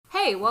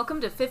Hey, welcome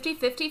to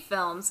 50/50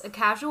 Films, a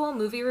casual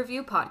movie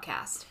review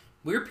podcast.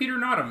 We're Peter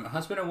and Autumn, a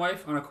husband and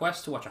wife on a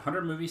quest to watch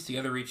 100 movies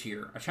together each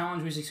year, a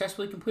challenge we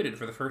successfully completed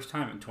for the first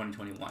time in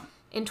 2021.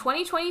 In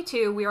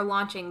 2022, we are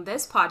launching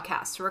this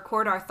podcast to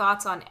record our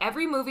thoughts on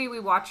every movie we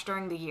watched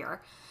during the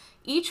year.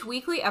 Each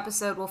weekly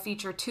episode will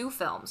feature 2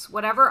 films,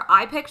 whatever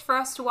I picked for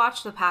us to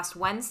watch the past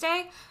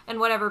Wednesday, and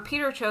whatever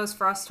Peter chose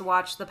for us to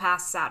watch the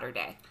past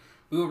Saturday.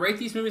 We will rate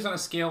these movies on a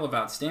scale of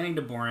outstanding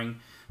to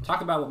boring, talk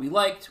about what we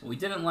liked, what we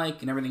didn't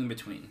like, and everything in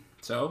between.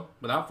 So,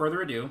 without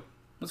further ado,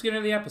 let's get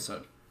into the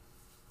episode.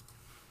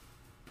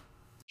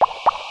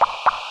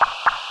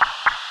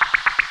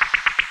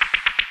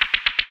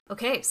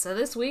 Okay, so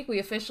this week we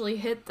officially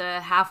hit the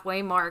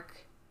halfway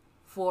mark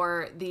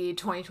for the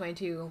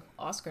 2022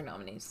 Oscar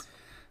nominees.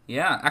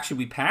 Yeah, actually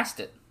we passed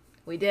it.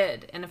 We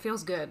did, and it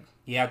feels good.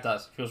 Yeah, it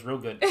does. It feels real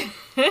good.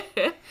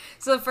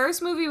 So the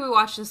first movie we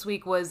watched this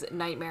week was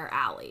Nightmare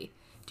Alley.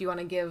 Do you want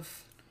to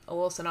give a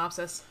little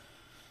synopsis?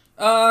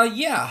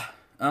 Yeah.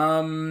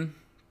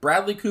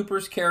 Bradley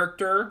Cooper's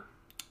character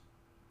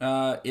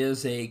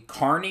is a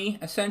carny,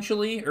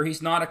 essentially. Or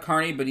he's not a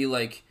carny, but he,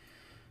 like,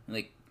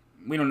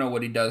 we don't know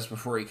what he does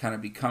before he kind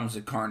of becomes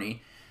a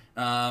carny.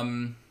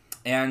 And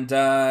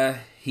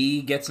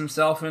he gets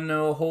himself into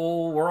a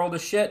whole world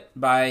of shit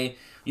by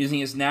using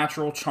his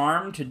natural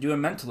charm to do a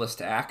mentalist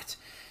act.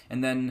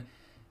 And then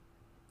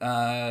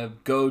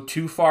go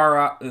too far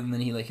up, and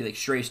then he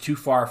strays too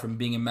far from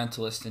being a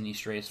mentalist, and he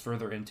strays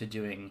further into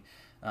doing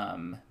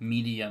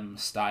medium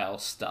style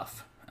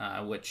stuff,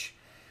 which,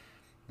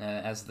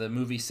 as the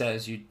movie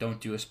says, you don't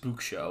do a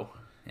spook show,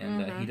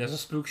 and he does a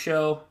spook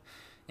show,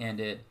 and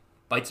it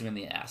bites him in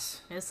the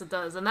ass. Yes, it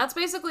does, and that's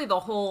basically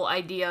the whole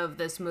idea of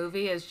this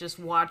movie, is just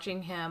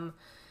watching him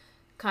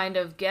kind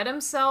of get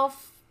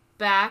himself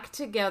back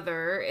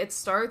together. It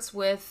starts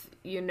with,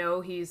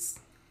 he's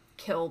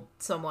killed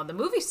someone. The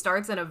movie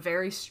starts in a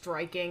very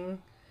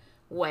striking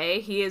way.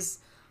 He is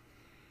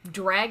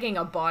dragging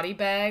a body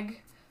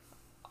bag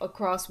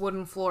across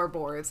wooden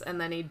floorboards, and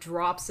then he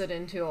drops it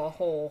into a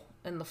hole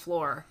in the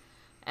floor,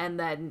 and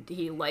then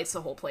he lights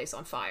the whole place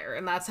on fire,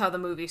 and that's how the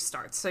movie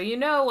starts. So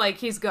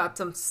he's got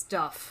some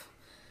stuff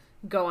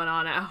going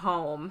on at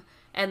home,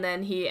 and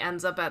then he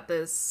ends up at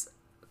this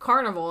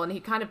carnival, and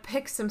he kind of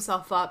picks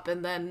himself up,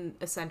 and then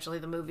essentially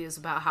the movie is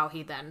about how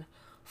he then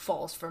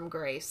falls from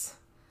grace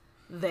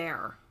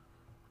there.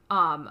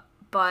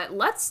 But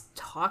let's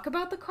talk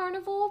about the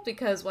carnival,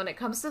 because when it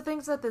comes to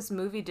things that this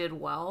movie did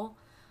well,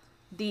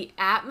 the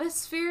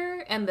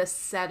atmosphere and the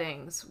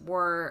settings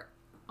were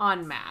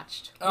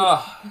unmatched.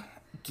 Oh,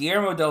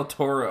 Guillermo del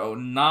Toro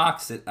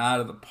knocks it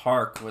out of the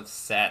park with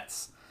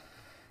sets.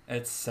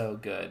 It's so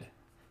good.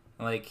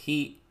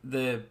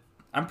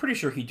 I'm pretty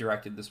sure he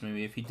directed this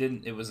movie. If he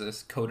didn't, it was a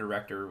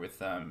co-director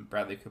with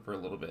Bradley Cooper a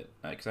little bit,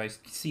 because I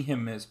see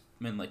him as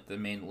in the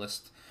main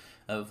list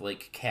of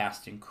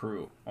cast and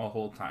crew all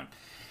whole time.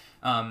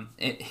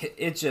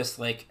 It's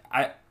just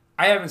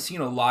I haven't seen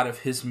a lot of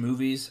his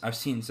movies. I've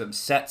seen some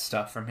set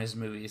stuff from his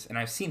movies, and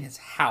I've seen his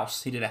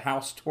house. He did a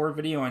house tour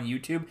video on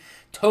YouTube.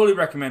 Totally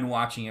recommend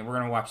watching it. We're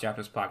gonna watch it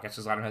after this podcast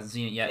because Adam hasn't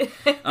seen it yet.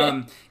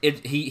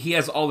 He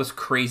has all this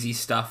crazy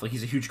stuff.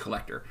 He's a huge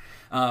collector.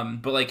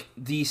 But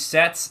the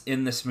sets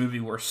in this movie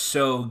were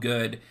so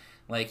good.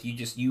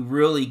 You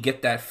really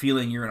get that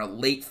feeling you're in a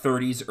late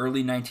 30s,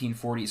 early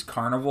 1940s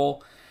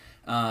carnival.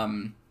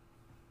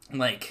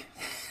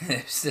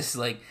 It's just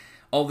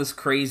all this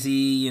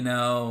crazy,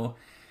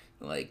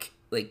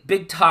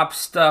 big top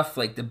stuff,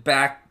 the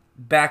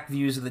back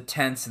views of the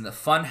tents, and the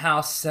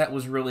funhouse set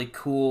was really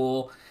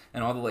cool,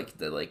 and all the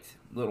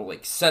little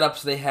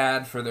setups they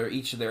had for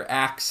each of their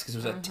acts, because it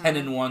was a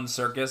 10-in-1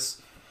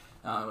 circus.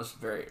 It was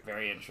very,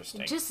 very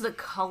interesting. Just the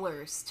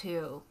colors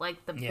too,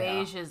 the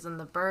beiges and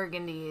the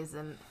burgundies,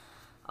 and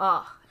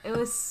it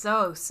was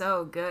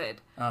so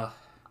good.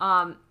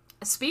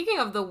 Speaking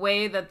of the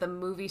way that the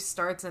movie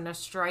starts in a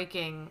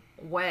striking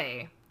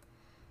way,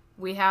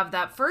 we have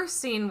that first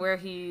scene where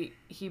he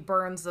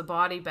burns the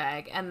body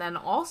bag, and then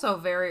also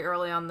very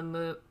early on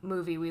the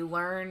movie we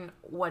learn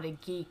what a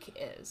geek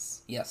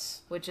is.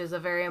 Yes. Which is a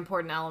very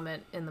important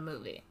element in the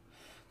movie.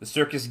 The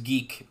circus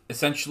geek,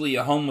 essentially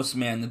a homeless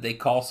man that they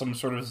call some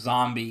sort of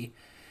zombie,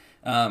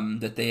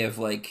 that they have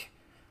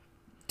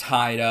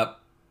tied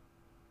up,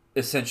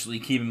 essentially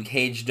keep him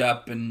caged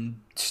up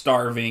and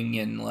starving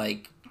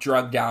and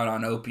drugged out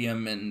on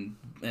opium and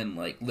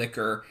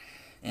liquor,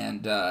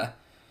 and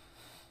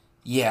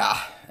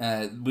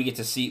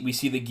we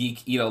see the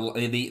geek eat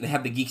they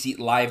have the geeks eat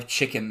live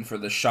chicken for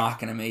the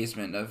shock and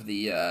amazement of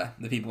the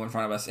people in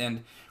front of us,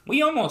 and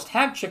we almost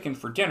had chicken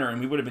for dinner,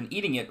 and we would have been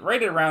eating it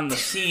right around the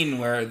scene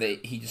where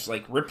he just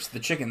rips the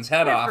chicken's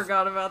head off. I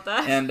forgot about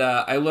that. And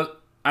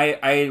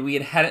we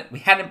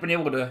hadn't been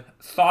able to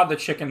thaw the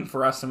chicken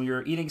for us, and we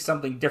were eating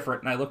something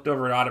different, and I looked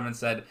over at Autumn and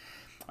said,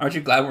 "Aren't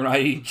you glad we're not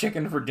eating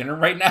chicken for dinner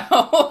right now?"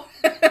 Oh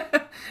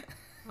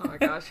my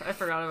gosh, I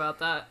forgot about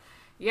that.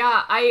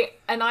 Yeah,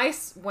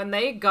 when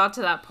they got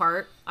to that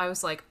part, I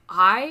was like,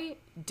 I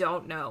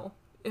don't know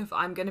if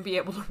I'm going to be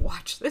able to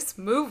watch this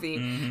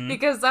movie,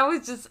 because that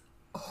was just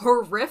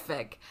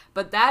horrific.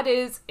 But that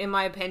is, in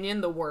my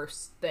opinion, the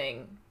worst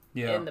thing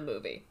in the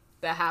movie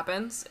that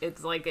happens.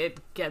 It's like it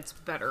gets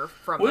better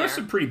from there. There's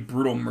some pretty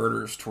brutal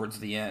murders towards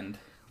the end.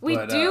 We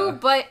do,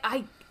 but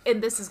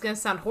and this is going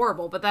to sound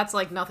horrible, but that's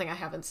like nothing I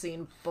haven't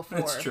seen before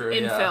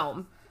in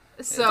film. So,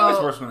 it's always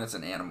worse when it's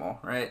an animal,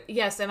 right?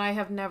 Yes, and I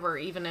have never,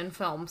 even in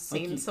film,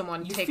 seen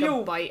someone take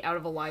a bite out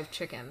of a live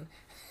chicken.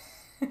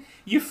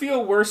 You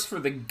feel worse for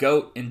the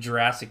goat in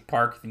Jurassic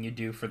Park than you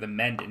do for the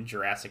men in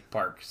Jurassic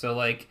Park. So,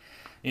 like,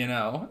 you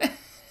know,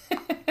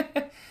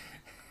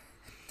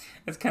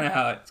 that's kind of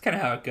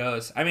how it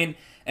goes. I mean,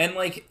 and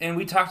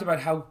we talked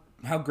about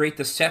how great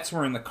the sets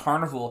were in the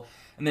carnival.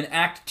 And then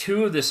Act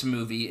 2 of this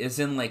movie is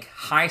in, like,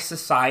 high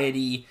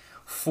society,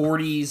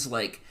 40s,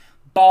 like,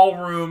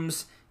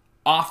 ballrooms,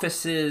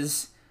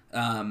 offices,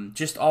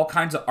 just all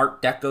kinds of Art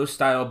Deco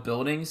style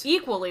buildings.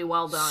 Equally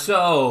well done.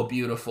 So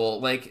beautiful.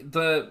 Like,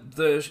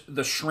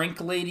 the shrink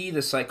lady,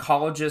 the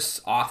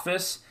psychologist's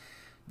office,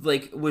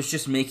 like, was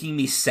just making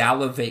me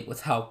salivate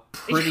with how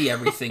pretty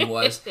everything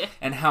was.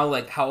 And how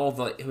all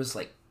the, it was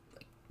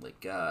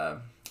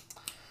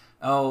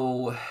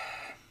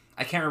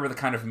I can't remember the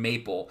kind of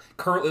maple.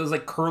 It was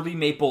like curly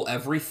maple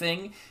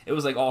everything. It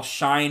was like all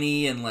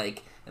shiny and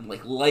like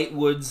light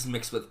woods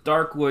mixed with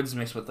dark woods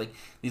mixed with like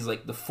these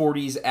like the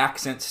 40s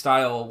accent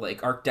style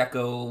like Art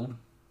Deco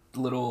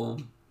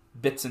little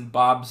bits and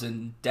bobs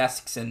and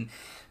desks, and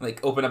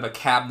like open up a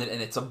cabinet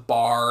and it's a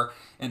bar,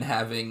 and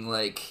having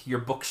like your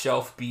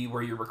bookshelf be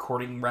where your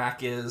recording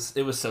rack is.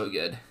 It was so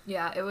good.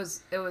 Yeah, it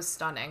was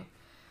stunning.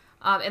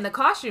 And the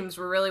costumes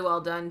were really well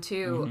done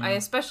too. Mm-hmm. I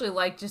especially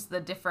liked just the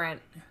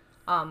different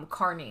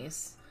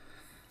Carney's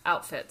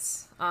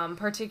outfits,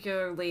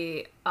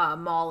 particularly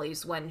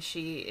Molly's when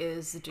she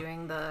is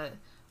doing the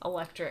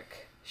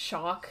electric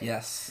shock.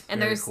 Yes,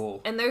 and very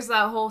cool. And there's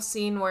that whole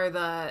scene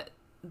where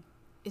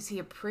is he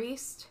a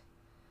priest?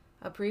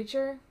 A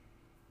preacher?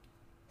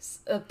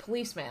 A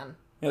policeman.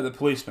 Yeah, the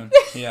policeman.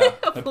 Yeah,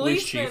 the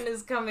police chief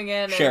is coming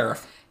in.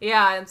 Sheriff.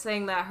 And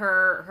saying that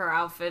her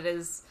outfit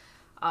is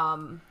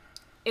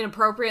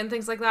inappropriate and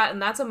things like that.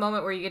 And that's a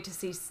moment where you get to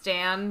see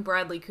Stan,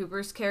 Bradley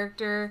Cooper's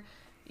character.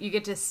 You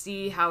get to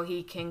see how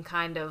he can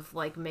kind of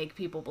like make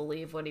people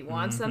believe what he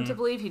wants them to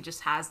believe. He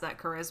just has that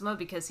charisma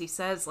because he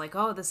says like,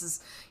 oh, this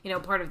is,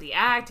 part of the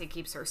act. It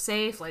keeps her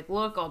safe. Like,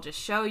 look, I'll just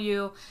show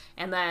you.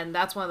 And then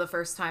that's one of the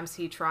first times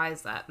he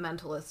tries that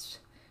mentalist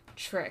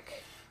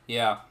trick.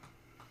 Yeah.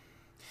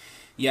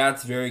 Yeah,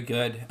 it's very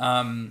good.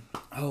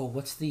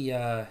 What's the,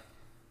 I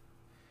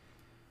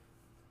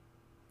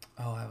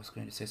was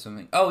going to say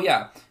something. Oh,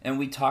 yeah. And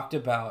we talked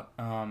about,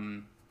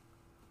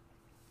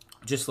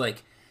 just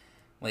like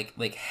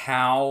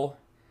how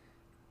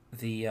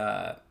the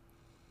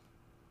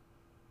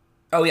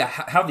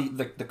how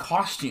the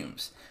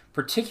costumes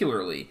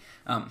particularly,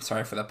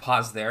 sorry for the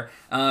pause there,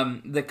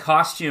 the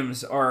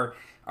costumes are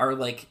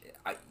like,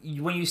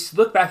 when you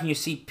look back and you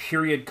see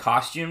period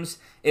costumes,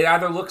 it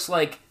either looks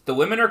like the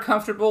women are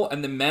comfortable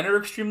and the men are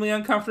extremely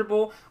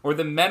uncomfortable, or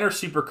the men are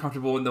super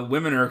comfortable and the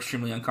women are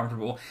extremely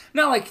uncomfortable.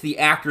 Not like the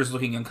actors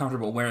looking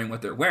uncomfortable wearing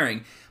what they're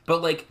wearing,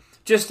 but like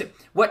just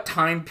what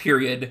time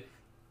period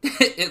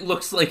it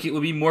looks like it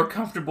would be more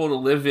comfortable to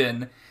live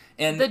in.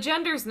 And the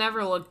genders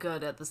never look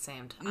good at the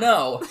same time.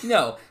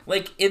 No.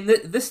 Like in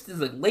this is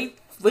like late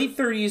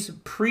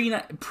 30s,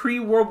 pre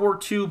World War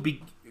II,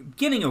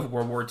 beginning of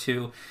World War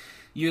II.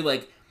 You're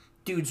like,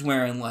 dude's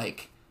wearing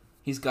like,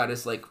 he's got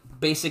his like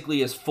basically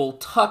his full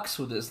tux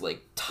with his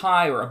like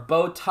tie or a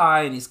bow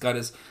tie, and he's got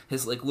his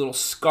like little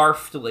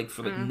scarf to like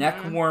for like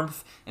neck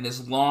warmth, and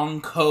his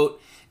long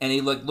coat. And he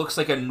looks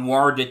like a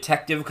noir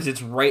detective because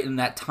it's right in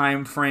that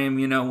time frame,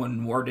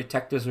 when noir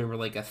detectives were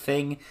like a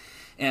thing.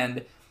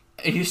 And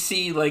you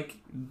see like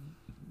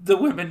the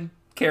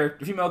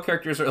female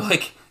characters are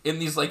like in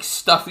these like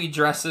stuffy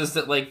dresses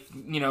that like,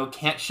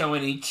 can't show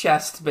any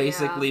chest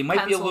basically. Yeah,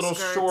 might be a little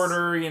skirts.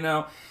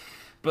 Shorter,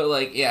 but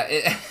like, yeah,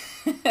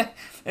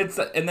 it's,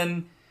 and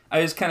then I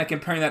was kind of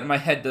comparing that in my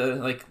head to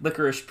like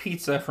Licorice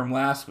Pizza from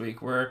last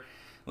week, where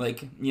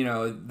like,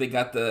 they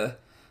got the,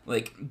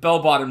 like,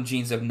 bell-bottom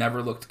jeans have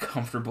never looked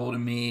comfortable to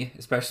me,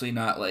 especially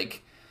not,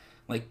 like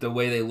the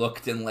way they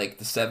looked in, like,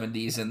 the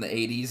 70s and the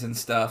 80s and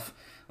stuff,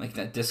 like,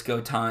 that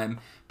disco time.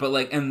 But,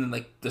 like, and then,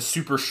 like, the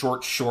super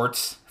short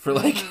shorts for,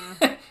 like,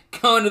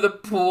 going to the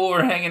pool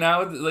or hanging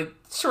out. Like,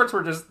 shorts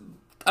were just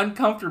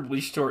uncomfortably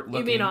short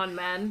looking. You mean on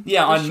men?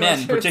 Yeah, on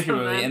men,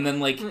 particularly. Men. And then,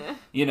 like,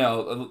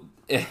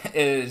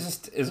 it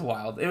just is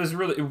wild. It was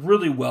really,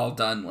 really well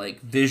done, like,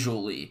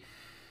 visually,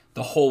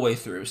 the whole way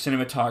through.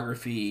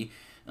 Cinematography,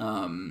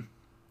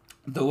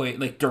 the way,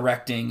 like,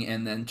 directing,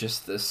 and then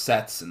just the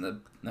sets and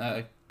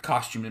the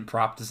costume and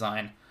prop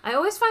design. I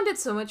always find it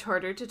so much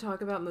harder to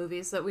talk about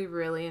movies that we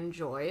really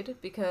enjoyed,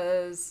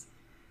 because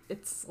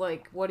it's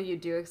like, what do you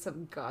do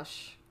except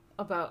gush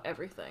about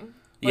everything?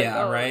 Like,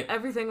 right?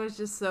 Everything was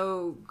just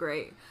so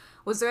great.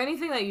 Was there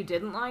anything that you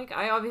didn't like?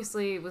 I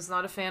obviously was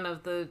not a fan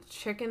of the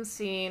chicken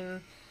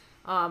scene.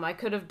 I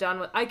could have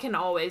done I can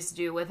always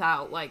do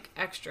without, like,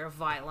 extra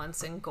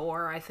violence and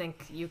gore. I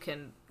think you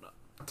can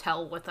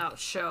tell without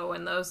show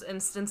in those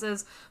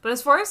instances. But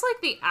as far as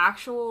like the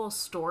actual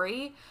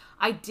story,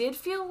 I did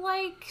feel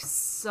like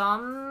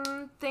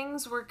some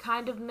things were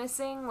kind of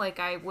missing. Like,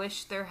 I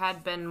wish there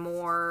had been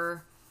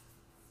more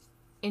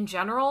in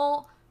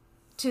general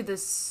to the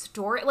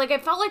story. Like, I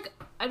felt like,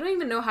 I don't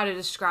even know how to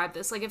describe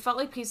this. Like, it felt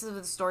like pieces of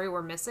the story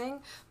were missing,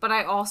 but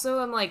I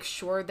also am like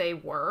sure they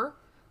were.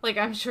 Like,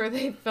 I'm sure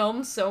they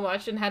filmed so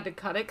much and had to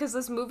cut it, because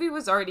this movie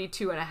was already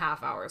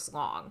 2.5 hours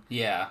long.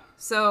 Yeah.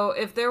 So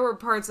if there were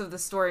parts of the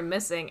story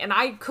missing, and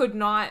I could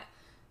not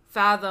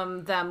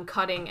fathom them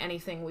cutting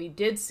anything we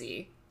did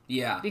see.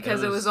 Yeah.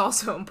 Because it was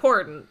also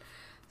important.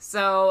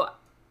 So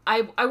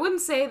I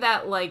wouldn't say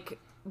that, like,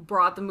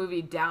 brought the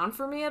movie down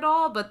for me at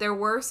all, but there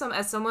were some,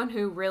 as someone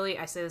who really,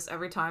 I say this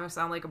every time, I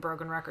sound like a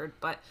broken record,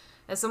 but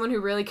as someone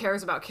who really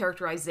cares about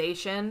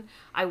characterization,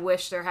 I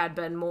wish there had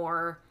been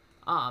more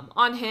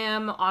on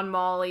him, on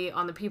Molly,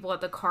 on the people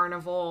at the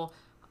carnival,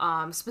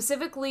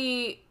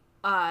 specifically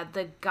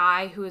the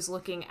guy who is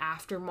looking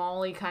after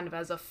Molly kind of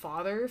as a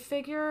father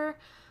figure.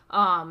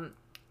 Ron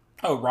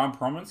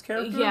Perlman's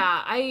character?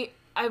 Yeah,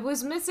 I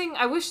was missing,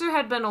 I wish there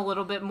had been a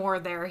little bit more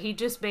there. He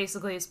just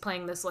basically is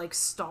playing this, like,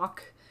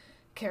 stock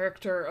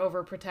character,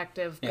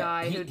 overprotective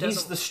guy who doesn't...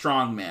 He's the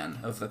strong man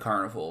of the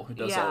carnival who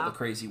does all Yeah. the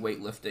crazy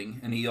weightlifting,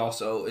 and he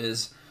also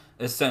is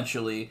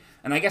essentially,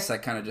 and I guess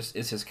that kind of just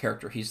is his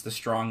character. He's the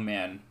strong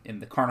man in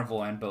the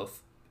carnival and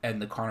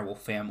the carnival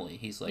family.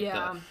 He's like,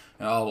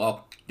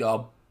 I'll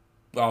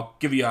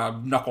give you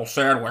a knuckle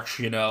sandwich,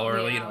 you know,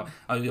 or you know,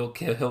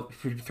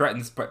 he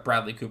threatens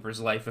Bradley Cooper's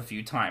life a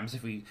few times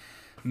if he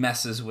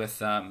messes with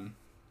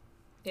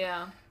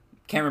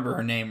can't remember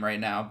her name right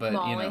now, but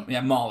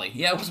Molly. Molly.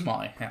 Yeah, it was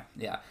Molly.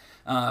 Yeah.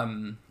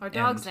 Our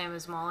dog's name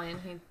is Molly,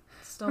 and he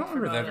still I don't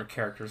remember the other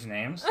characters'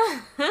 names.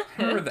 I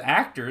remember the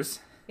actors.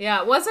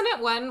 Yeah, wasn't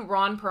it when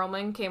Ron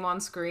Perlman came on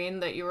screen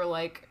that you were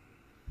like,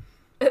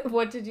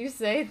 what did you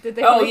say? Did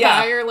they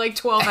hire like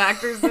 12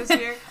 actors this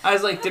year? I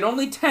was like, did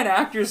only 10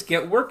 actors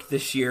get work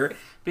this year?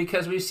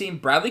 Because we've seen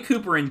Bradley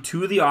Cooper in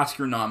 2 of the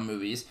Oscar nom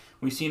movies.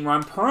 We've seen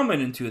Ron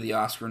Perlman in 2 of the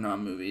Oscar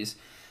nom movies.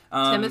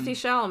 Timothée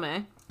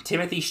Chalamet.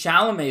 Timothée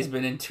Chalamet's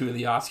been in 2 of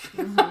the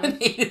Oscar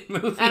nominated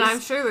movies. And I'm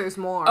sure there's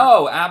more.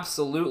 Oh,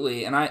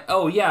 absolutely. And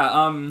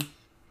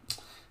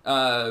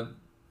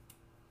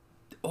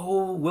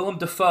Willem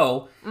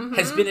Dafoe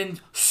has been in...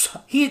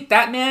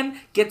 that man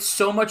gets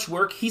so much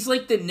work. He's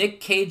like the Nick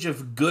Cage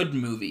of good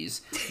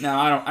movies. Now,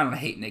 I don't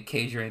hate Nick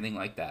Cage or anything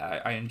like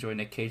that. I enjoy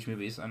Nick Cage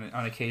movies on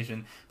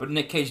occasion. But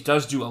Nick Cage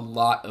does do a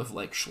lot of,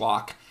 like,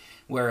 schlock.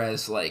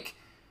 Whereas, like,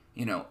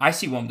 you know, I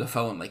see Willem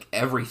Dafoe in, like,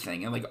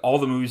 everything. And, like, all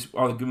the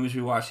good movies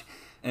we watch.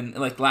 And,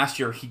 like, last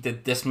year he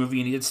did this movie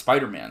and he did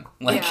Spider-Man.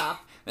 Like,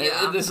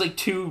 there's, like,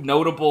 2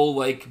 notable,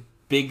 like,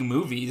 big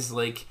movies,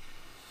 like...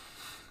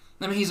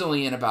 I mean, he's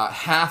only in about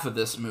half of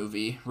this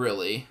movie,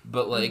 really,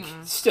 but, like,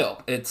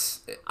 still,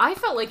 I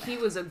felt like he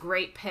was a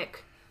great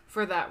pick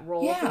for that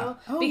role, though,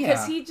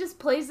 because he just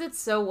plays it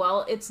so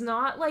well. It's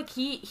not like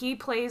he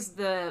plays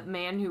the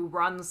man who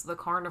runs the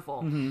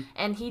carnival,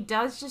 and he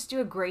does just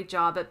do a great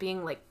job at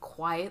being, like,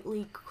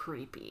 quietly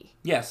creepy.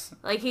 Yes.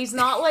 Like, he's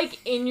not, like,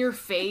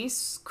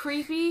 in-your-face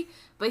creepy,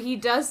 but he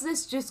does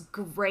this just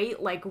great,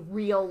 like,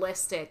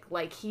 realistic,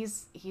 like,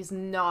 he's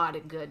not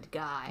a good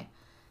guy.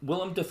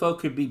 Willem Dafoe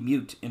could be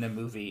mute in a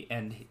movie,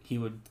 and he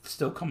would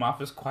still come off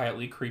as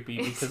quietly creepy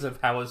because of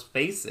how his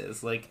face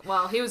is. Like,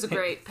 well, he was a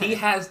great pick. He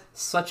has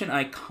such an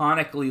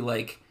iconically,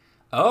 like,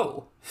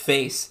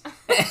 face,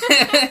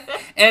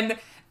 and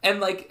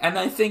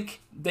I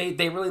think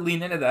they really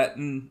lean into that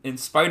in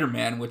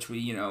Spider-Man, which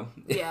we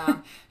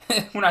we're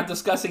not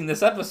discussing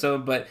this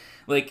episode, but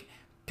like.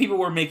 People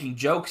were making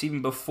jokes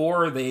even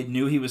before they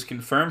knew he was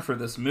confirmed for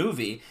this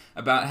movie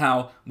about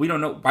how we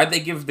don't know why they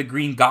give the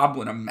Green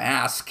Goblin a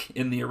mask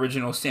in the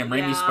original Sam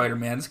Raimi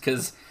Spider-Mans,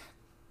 because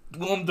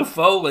Willem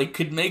Dafoe like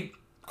could make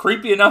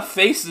creepy enough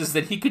faces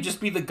that he could just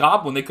be the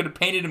Goblin. They could have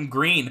painted him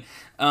green,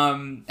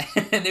 and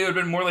they would have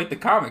been more like the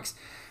comics.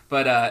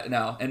 But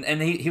no,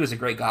 and he was a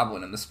great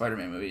Goblin in the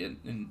Spider-Man movie,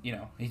 and you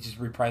know he's just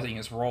reprising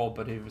his role,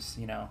 but it was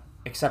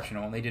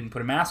exceptional, and they didn't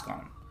put a mask on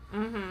him.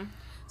 Mm-hmm.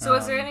 So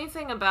is there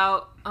anything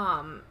about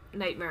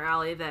Nightmare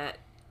Alley that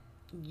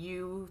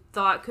you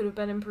thought could have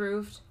been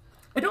improved?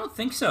 I don't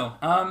think so.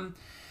 Because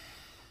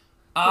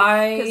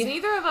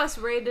neither of us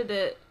rated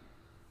it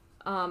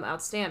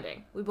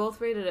outstanding. We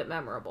both rated it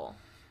memorable.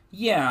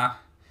 Yeah.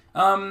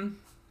 I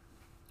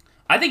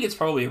think it's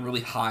probably a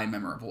really high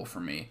memorable for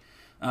me.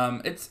 I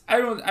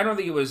don't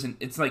think it was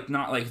it's like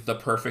not like the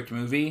perfect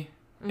movie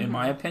in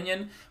my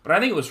opinion, but I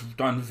think it was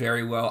done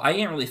very well. I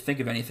can't really think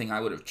of anything I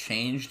would have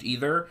changed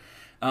either.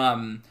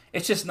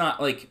 It's just not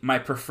like my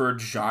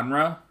preferred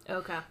genre.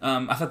 Okay.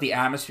 I thought the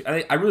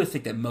atmosphere. I really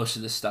think that most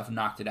of this stuff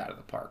knocked it out of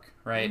the park.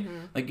 Right.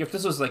 Like if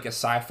this was like a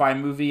sci-fi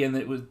movie and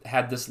it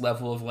had this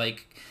level of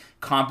like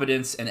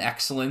competence and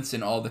excellence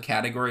in all the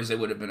categories, it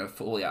would have been a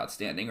fully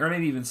outstanding, or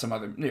maybe even some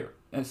kind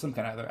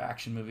of other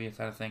action movie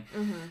kind of thing.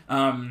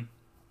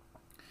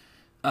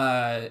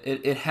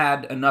 It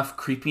had enough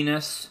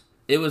creepiness.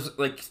 It was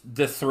like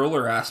the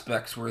thriller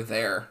aspects were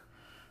there.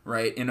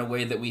 right? In a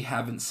way that we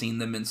haven't seen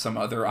them in some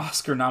other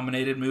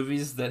Oscar-nominated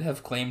movies that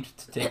have claimed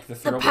to take the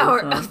thrill. The power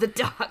of the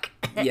dog.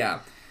 Yeah.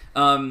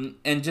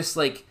 And just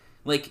like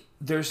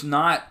there's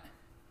not,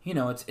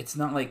 it's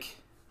not like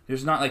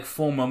there's not like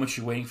full moments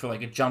you're waiting for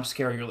like a jump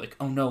scare. You're like,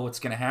 oh no, what's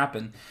gonna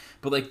happen?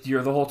 But like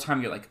the whole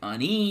time you're like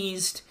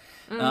uneased.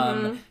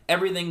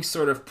 Everything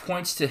sort of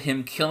points to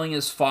him killing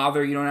his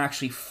father. You don't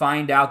actually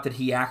find out that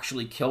he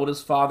actually killed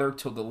his father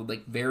till the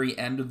like very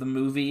end of the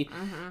movie.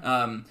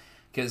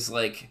 Because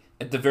like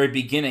at the very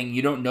beginning,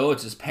 you don't know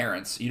it's his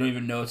parents. You don't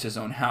even know it's his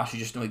own house. You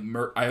just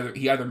know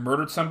he either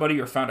murdered somebody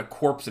or found a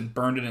corpse and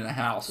burned it in a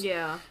house.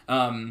 Yeah.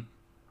 And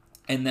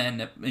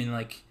then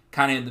like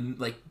kind of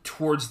like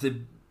towards the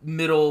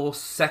middle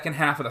second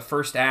half of the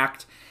first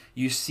act,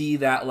 you see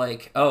that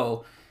like,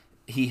 oh,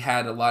 he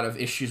had a lot of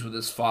issues with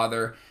his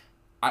father.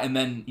 And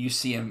then you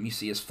see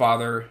his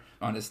father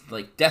on his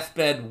like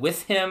deathbed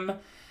with him,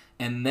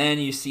 and then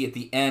you see at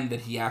the end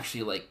that he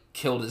actually like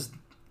killed his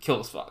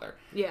father.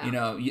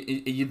 Yeah.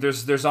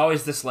 There's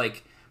always this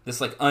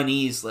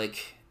unease,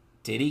 like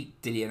did he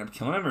end up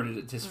killing him, or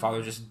did his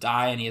father just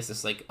die and he has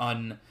this like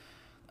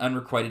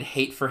unrequited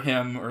hate for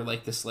him, or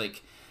like this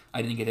like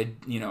I didn't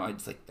get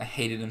to, I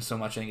hated him so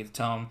much I didn't get to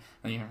tell him.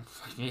 And,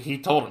 he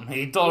told him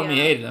he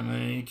hated him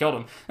and he killed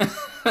him.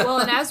 Well,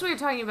 and as we were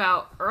talking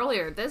about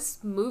earlier, this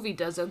movie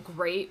does a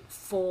great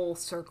full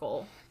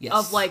circle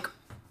of like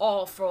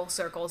all full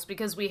circles,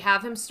 because we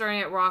have him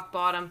starting at rock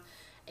bottom,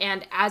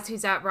 and as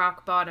he's at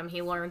rock bottom,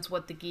 he learns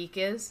what the geek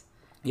is.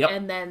 Yep.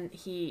 And then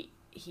he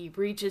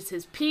reaches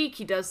his peak.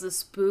 He does the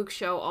spook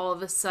show. All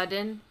of a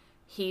sudden,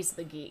 he's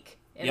the geek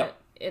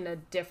in a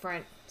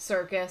different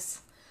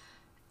circus.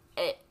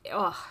 It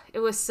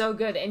was so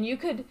good, and you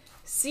could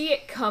see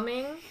it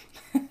coming,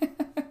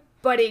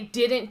 but it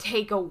didn't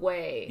take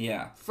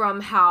away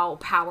from how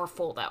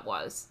powerful that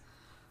was.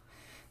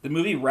 The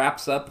movie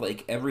wraps up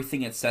like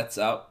everything it sets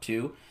out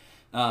to.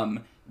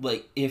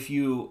 Like if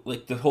you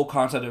like the whole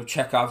concept of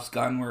Chekhov's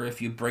gun, where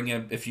if you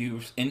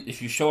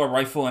show a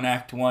rifle in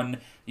Act 1,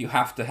 you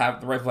have to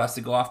have the rifle has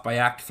to go off by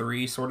Act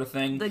 3, sort of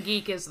thing. The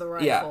geek is the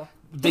rifle. Yeah,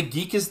 the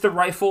geek is the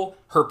rifle.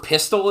 Her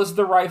pistol is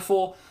the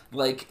rifle.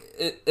 Like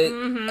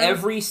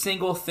every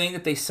single thing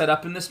that they set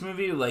up in this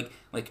movie, like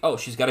oh,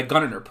 she's got a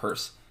gun in her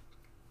purse.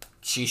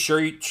 She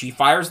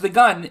fires the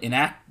gun in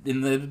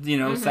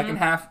the second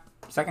half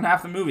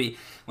of the movie.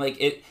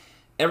 Like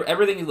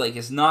everything like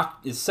is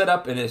set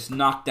up and is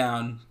knocked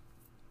down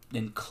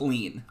and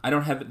clean.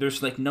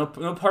 There's like no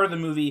part of the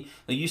movie,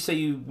 like you say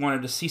you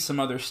wanted to see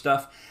some other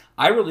stuff.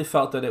 I really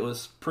felt that it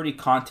was pretty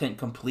content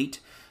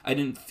complete. I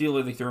didn't feel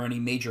like there were any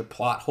major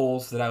plot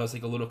holes that I was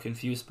like a little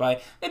confused by.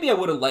 Maybe I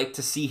would have liked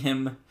to see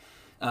him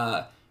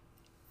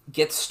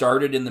get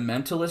started in the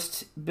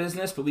mentalist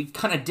business, but we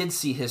kind of did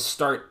see his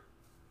start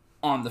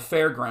on the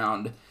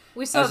fairground,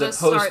 we saw as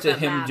opposed to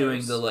him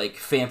doing the like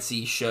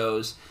fancy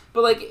shows.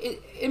 But like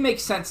it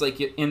makes sense. Like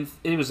it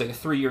was like a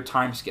 3-year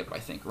time skip, I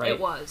think, right? It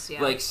was,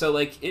 yeah. Like so,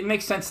 like it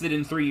makes sense that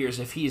in 3 years,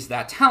 if he's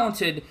that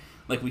talented,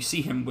 like we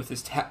see him with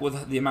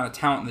with the amount of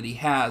talent that he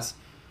has,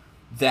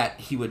 that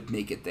he would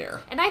make it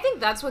there. And I think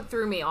that's what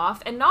threw me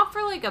off, and not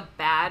for like a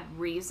bad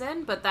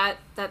reason, but that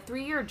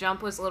 3-year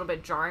jump was a little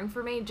bit jarring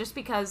for me, just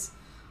because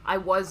I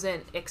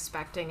wasn't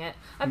expecting it.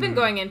 I've been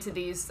going into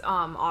these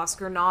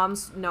Oscar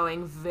noms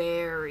knowing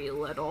very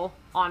little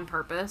on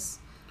purpose,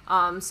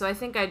 so I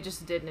think I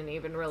just didn't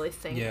even really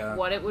think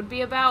what it would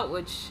be about,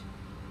 which,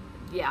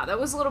 yeah, that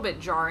was a little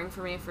bit jarring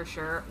for me for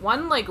sure.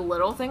 One like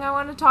little thing I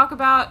want to talk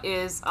about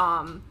is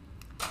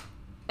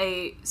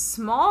a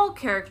small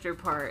character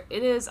part.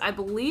 It is, I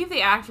believe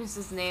the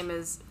actress's name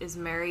is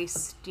Mary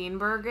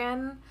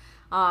Steenburgen.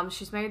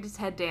 She's married to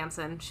Ted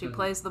Danson. She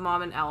plays the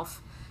mom in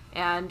Elf,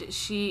 and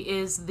she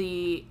is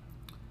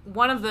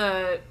one of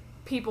the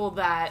people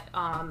that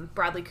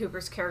Bradley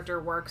Cooper's character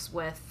works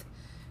with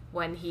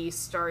when he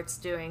starts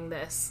doing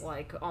this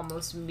like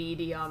almost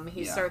medium.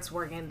 He starts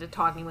working into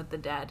talking with the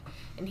dead,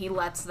 and he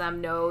lets them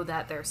know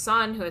that their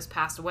son, who has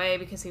passed away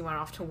because he went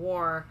off to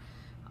war,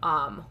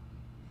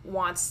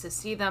 wants to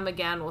see them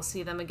again, will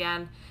see them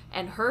again.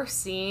 And her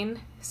scene,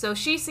 so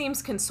she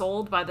seems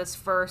consoled by this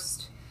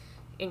first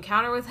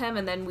encounter with him,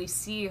 and then we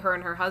see her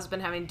and her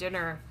husband having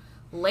dinner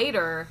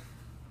later,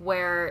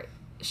 where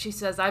she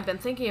says, I've been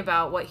thinking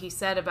about what he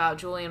said about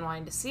Julian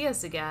wanting to see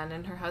us again.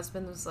 And her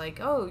husband was like,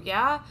 oh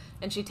yeah?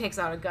 And she takes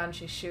out a gun,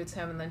 she shoots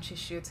him, and then she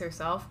shoots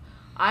herself.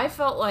 I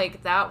felt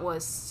like that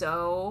was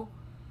so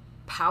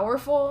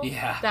powerful.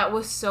 Yeah. That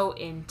was so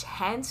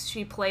intense.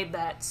 She played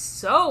that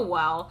so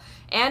well.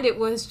 And it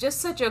was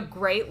just such a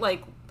great,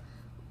 like,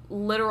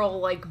 literal,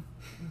 like,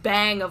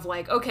 bang of,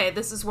 like, okay,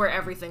 this is where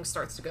everything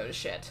starts to go to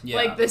shit. Yeah.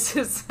 Like, this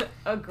is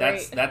a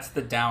great... That's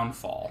the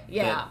downfall.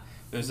 Yeah.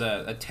 There's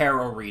a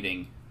tarot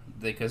reading,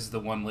 because the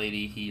one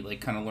lady, he, like,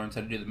 kind of learns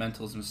how to do the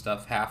mentalism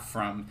stuff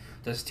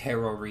does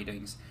tarot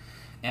readings.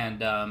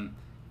 And,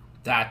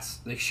 that's,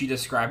 like, she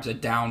describes a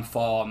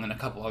downfall and then a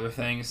couple other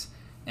things.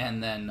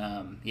 And then,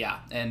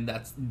 and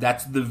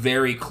that's the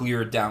very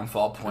clear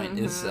downfall point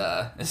is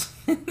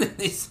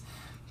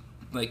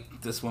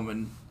like this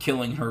woman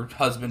killing her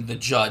husband, the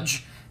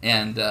judge,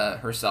 and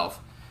herself.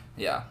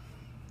 Yeah.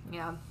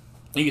 Yeah.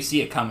 You can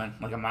see it coming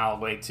like a mile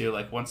away too.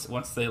 Like once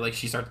they like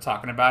she starts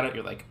talking about it,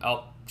 you're like,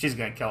 oh, she's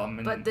gonna kill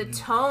him. But the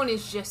tone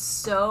is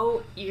just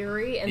so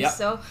eerie and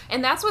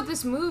and that's what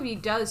this movie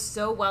does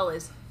so well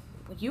is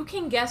you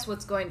can guess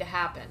what's going to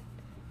happen,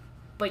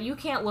 but you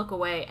can't look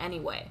away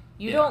anyway.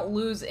 You don't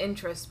lose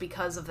interest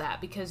because of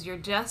that, because you're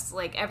just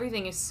like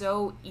everything is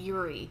so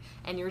eerie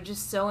and you're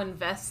just so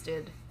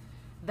invested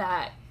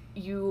that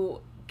you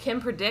can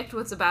predict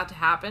what's about to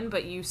happen,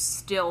 but you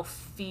still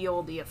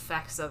feel the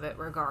effects of it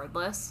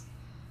regardless.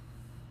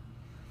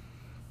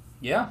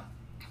 Yeah.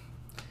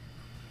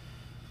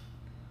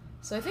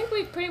 So I think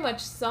we've pretty much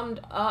summed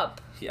up.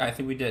 Yeah, I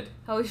think we did.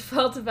 How we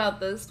felt about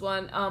this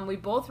one. We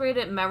both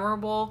rated it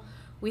memorable.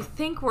 We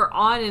think we're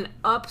on an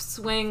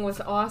upswing with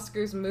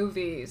Oscars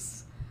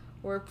movies.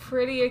 We're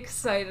pretty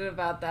excited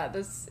about that.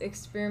 This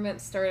experiment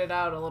started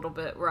out a little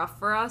bit rough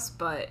for us,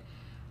 but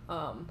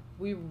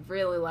we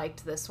really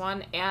liked this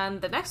one. And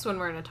the next one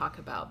we're going to talk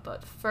about.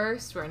 But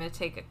first, we're going to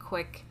take a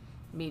quick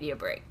media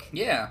break.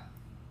 Yeah.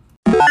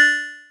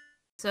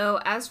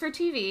 So as for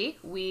TV,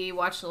 we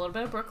watched a little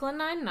bit of Brooklyn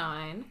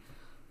Nine-Nine.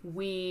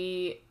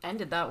 We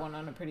ended that one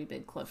on a pretty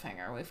big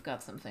cliffhanger. We've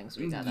got some things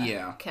we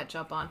gotta catch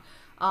up on.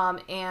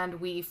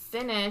 And we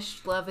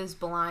finished Love is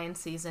Blind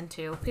Season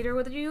 2. Peter,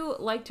 would you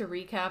like to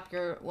recap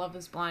your Love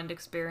is Blind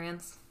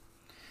experience?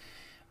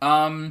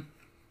 I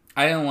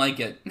didn't like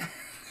it.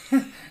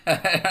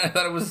 I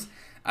thought it was...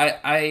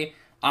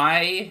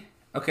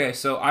 Okay,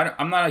 so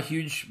I'm not a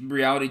huge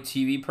reality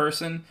TV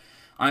person.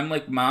 I'm,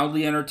 like,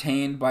 mildly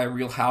entertained by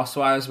Real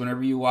Housewives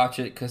whenever you watch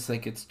it, because,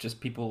 like, it's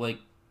just people, like,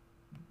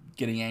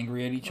 getting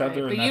angry at each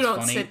other, and that's funny. But you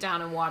don't sit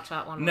down and watch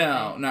that one.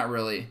 No, not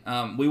really.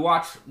 We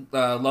watched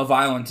Love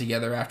Island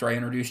together after I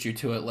introduced you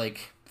to it,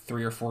 like,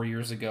 3 or 4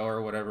 years ago,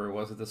 or whatever it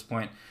was at this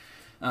point.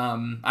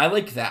 I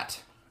like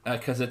that,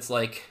 because it's,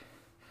 like,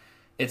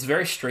 it's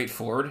very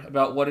straightforward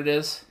about what it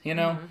is, you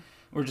know? Mm-hmm.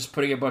 We're just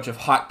putting a bunch of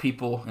hot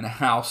people in a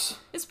house.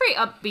 It's pretty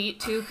upbeat,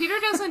 too. Peter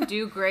doesn't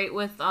do great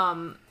with,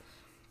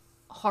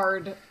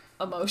 hard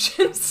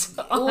emotions.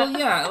 Well,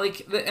 yeah,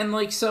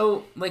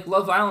 so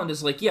Love Island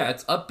is like, yeah,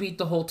 it's upbeat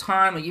the whole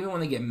time. Like, even when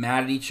they get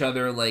mad at each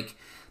other, like,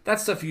 that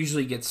stuff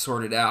usually gets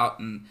sorted out,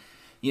 and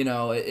you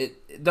know,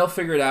 they'll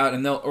figure it out,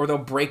 and they'll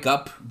break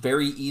up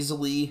very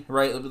easily,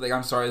 right? They'll be like,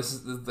 I'm sorry, this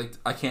is like,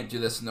 I can't do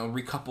this, and they'll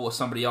recouple with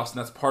somebody else, and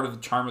that's part of the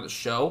charm of the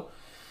show.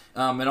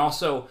 And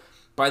also,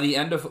 by the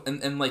end of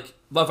and like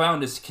Love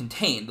Island is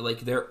contained,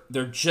 like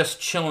they're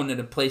just chilling at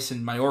a place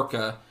in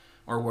Majorca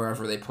or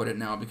wherever they put it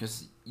now,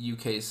 because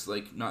UK's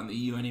like not in the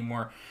EU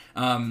anymore.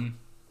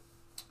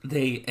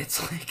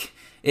 It's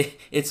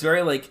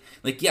very like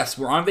yes,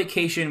 we're on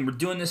vacation, we're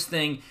doing this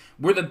thing,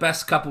 we're the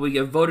best couple, we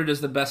get voted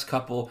as the best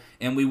couple,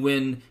 and we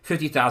win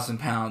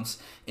 £50,000,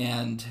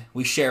 and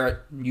we share it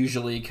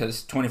usually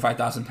because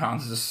 £25,000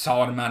 is a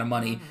solid amount of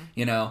money,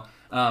 you know.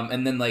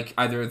 And then like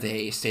either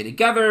they stay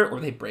together or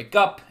they break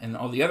up, and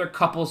all the other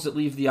couples that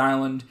leave the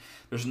island,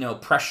 there's no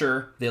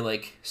pressure. They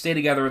like stay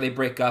together or they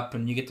break up,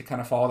 and you get to kind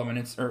of follow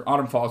them, or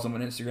Autumn follows them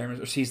on Instagram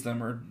or sees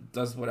them or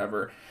does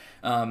whatever.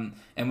 And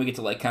we get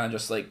to like kind of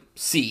just like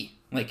see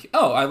like,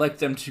 oh, I like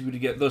them to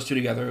get those two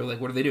together.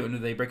 Like, what do they do? And do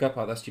they break up?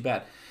 Oh, that's too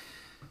bad.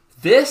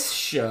 This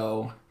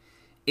show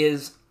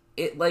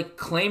it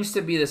claims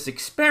to be this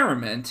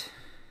experiment.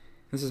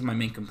 This is my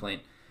main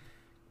complaint.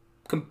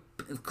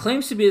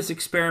 Claims to be this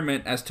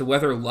experiment as to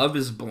whether love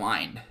is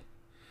blind.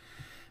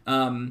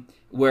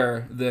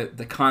 Where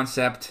the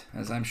concept,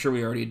 as I'm sure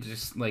we already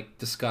just like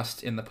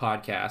discussed in the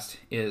podcast,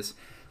 is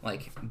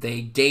like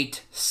they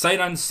date sight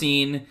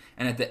unseen,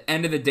 and at the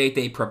end of the date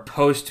they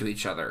propose to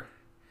each other.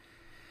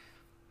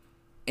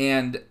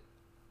 And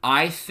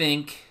I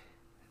think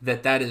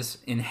that is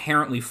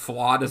inherently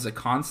flawed as a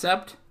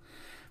concept,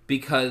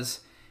 because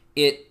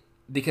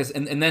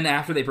then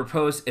after they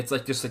propose, it's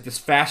like just like this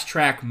fast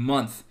track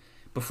month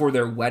before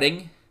their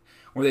wedding,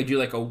 where they do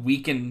like a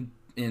week in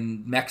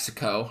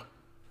Mexico,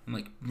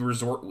 like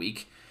resort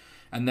week,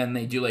 and then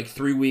they do like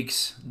 3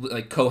 weeks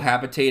like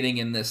cohabitating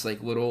in this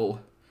like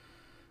little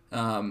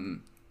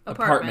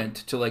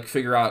apartment to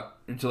figure out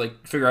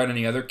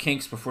any other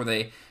kinks before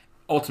they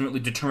ultimately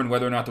determine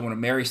whether or not they want to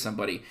marry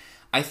somebody.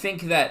 I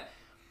think that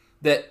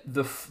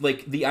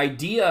the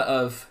idea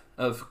of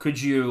could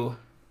you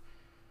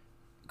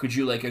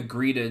like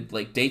agree to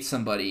like date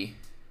somebody?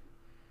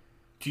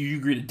 Do you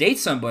agree to date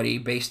somebody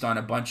based on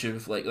a bunch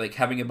of like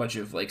having a bunch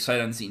of like sight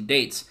unseen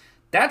dates?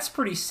 That's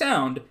pretty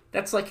sound.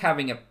 That's like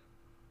having a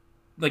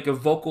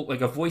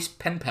voice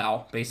pen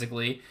pal,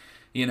 basically,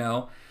 you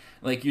know,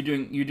 like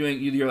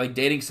you're like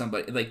dating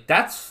somebody. Like,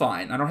 that's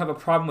fine. I don't have a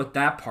problem with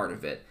that part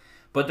of it.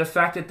 But the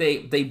fact that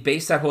they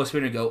base that whole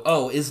experience and go,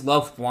 oh, is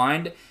love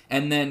blind?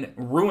 And then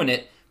ruin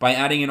it by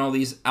adding in all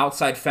these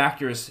outside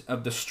factors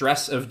of the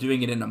stress of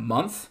doing it in a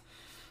month.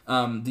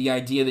 The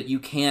idea that you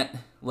can't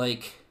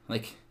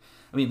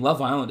I mean,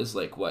 Love Island is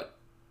like, what,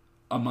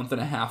 a month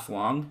and a half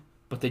long?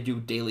 But they do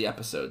daily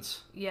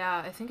episodes.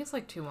 Yeah, I think it's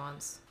like 2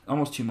 months.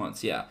 Almost 2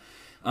 months, yeah.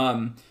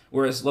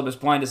 Whereas Love is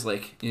Blind is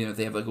like,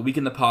 they have like a week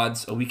in the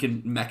pods, a week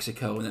in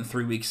Mexico, and then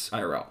 3 weeks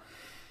IRL.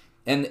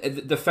 And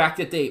the fact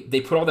that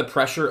they put all the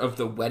pressure of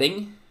the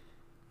wedding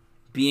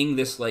being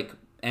this like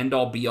end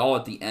all be all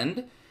at the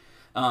end,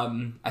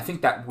 I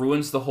think that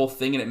ruins the whole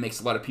thing, and it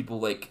makes a lot of people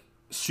like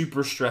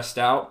super stressed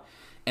out.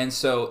 And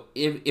so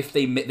if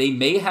they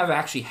may have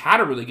actually had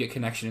a really good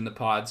connection in the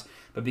pods,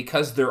 but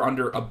because they're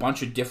under a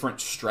bunch of different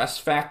stress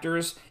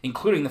factors,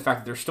 including the fact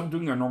that they're still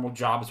doing their normal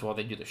jobs while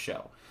they do the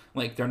show,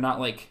 like they're not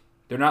like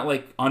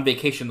on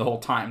vacation the whole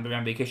time. They're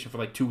on vacation for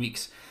like 2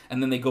 weeks,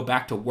 and then they go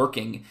back to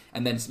working,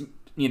 and then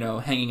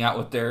hanging out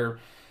with their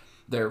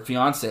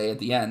fiance at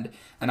the end.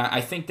 And I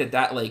think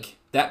that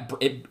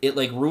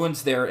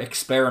ruins their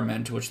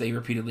experiment, which they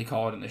repeatedly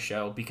call it in the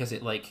show, because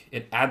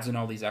it adds in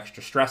all these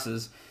extra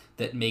stresses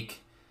that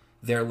make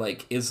their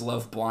like is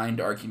love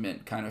blind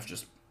argument kind of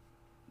just,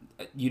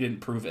 you didn't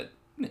prove it.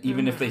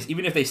 Even if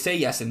they say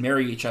yes and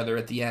marry each other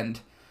at the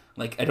end,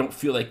 like I don't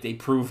feel like they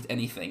proved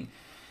anything.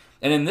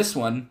 And in this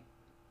one,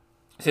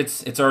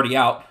 it's already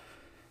out,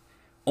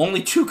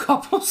 only 2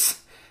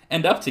 couples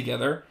end up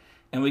together.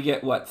 And we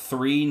get,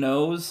 3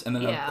 no's, and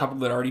then a couple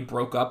that already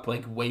broke up,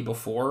 like, way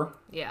before.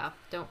 Yeah,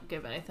 don't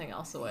give anything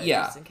else away,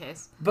 just in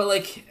case. But,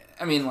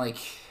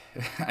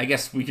 I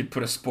guess we could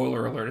put a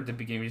spoiler alert at the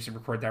beginning. We just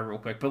record that real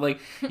quick. But,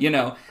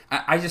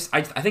 I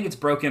think it's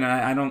broken, and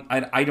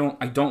I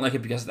don't like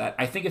it because of that.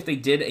 I think if they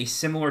did a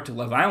similar to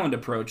Love Island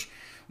approach,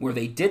 where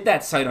they did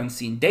that sight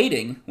unseen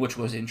dating, which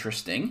was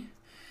interesting,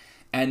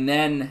 and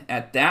then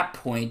at that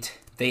point,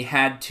 they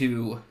had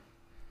to...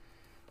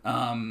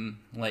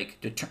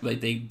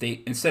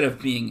 they instead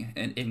of being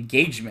an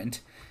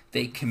engagement,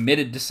 they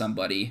committed to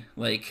somebody,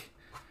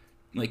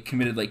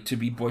 committed to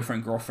be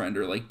boyfriend girlfriend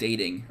or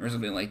dating or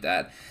something like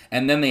that,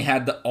 and then they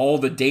had all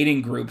the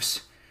dating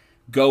groups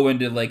go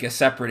into a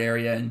separate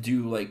area and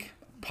do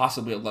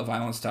possibly a Love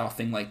Island style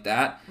thing like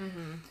that,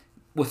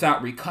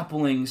 without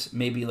recouplings.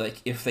 Maybe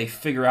if they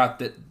figure out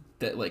that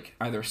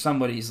either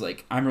somebody's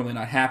I'm really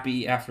not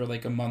happy after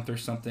a month or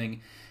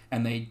something,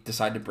 and they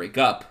decide to break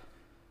up.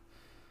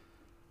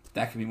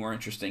 That could be more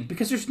interesting,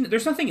 because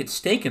there's nothing at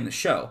stake in the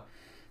show.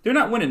 They're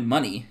not winning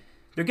money.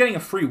 They're getting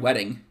a free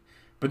wedding,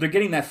 but they're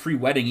getting that free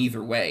wedding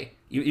either way.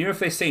 Even if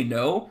they say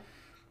no,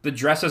 the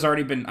dress has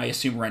already been, I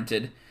assume,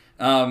 rented.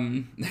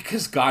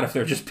 Because God, if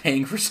they're just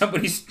paying for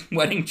somebody's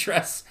wedding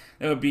dress,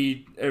 that would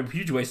be a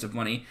huge waste of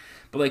money.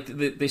 But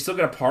they still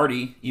get a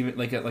party, even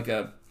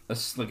a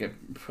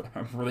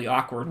really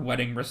awkward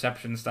wedding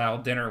reception style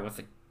dinner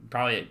with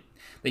probably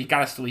they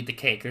gotta still eat the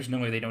cake. There's no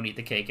way they don't eat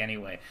the cake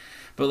anyway.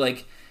 But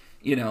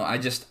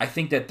I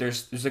think that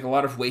there's a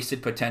lot of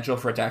wasted potential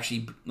for it to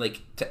actually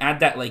to add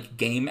that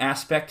game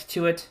aspect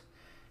to it,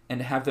 and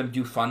to have them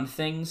do fun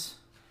things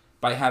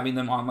by having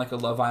them on a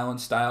Love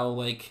Island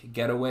style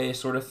getaway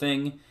sort of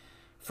thing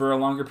for a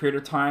longer period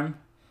of time.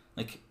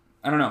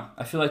 I don't know.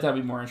 I feel like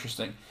that'd be more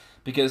interesting,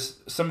 because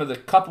some of the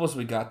couples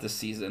we got this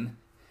season,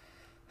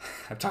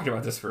 I've talked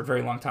about this for a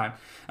very long time.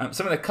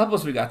 Some of the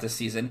couples we got this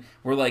season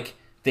were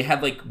they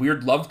had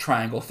weird love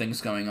triangle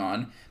things going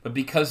on, but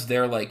because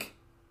they're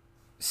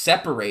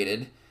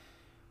separated,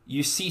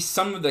 you see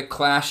some of the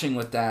clashing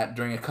with that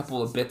during a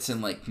couple of bits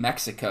in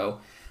Mexico.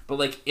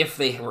 But if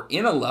they were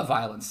in a Love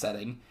Island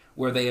setting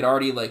where they had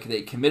already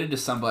they committed to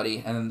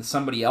somebody, and then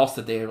somebody else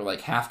that they were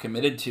half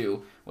committed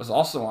to was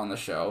also on the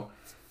show,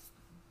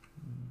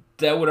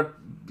 that would have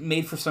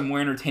made for some more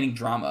entertaining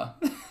drama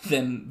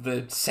than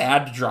the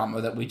sad drama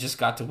that we just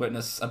got to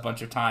witness a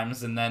bunch of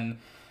times. And then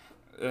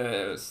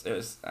it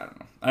was I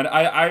don't know.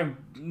 I'm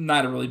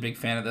not a really big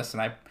fan of this,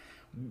 and I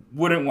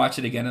wouldn't watch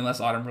it again unless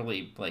Autumn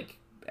really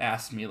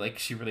asked me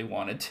she really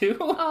wanted to.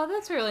 Oh,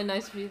 that's really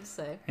nice of you to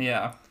say.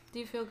 Yeah. Do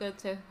you feel good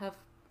to have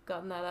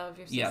gotten that out of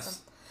your system?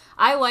 Yes.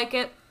 I like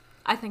it.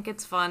 I think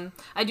it's fun.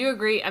 I do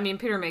agree. I mean,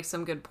 Peter makes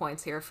some good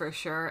points here for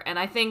sure. And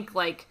I think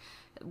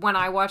when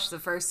I watched the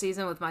first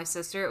season with my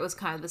sister, it was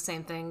kind of the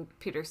same thing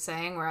Peter's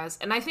saying.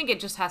 And I think it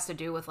just has to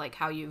do with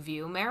how you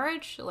view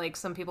marriage.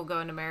 Some people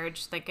go into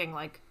marriage thinking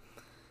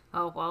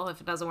oh, well,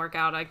 if it doesn't work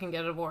out, I can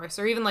get a divorce.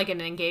 Or even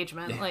an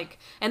engagement. Yeah.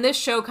 And this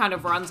show kind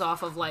of runs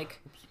off of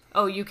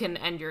oh, you can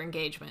end your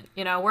engagement.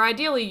 Where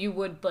ideally you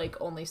would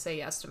only say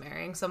yes to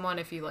marrying someone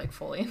if you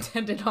fully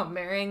intended on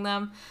marrying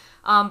them.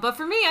 But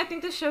for me, I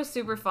think this show's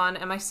super fun,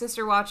 and my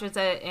sister watches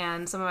it,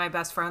 and some of my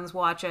best friends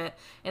watch it.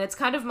 And it's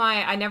kind of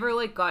I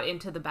never got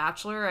into The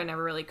Bachelor. I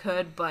never really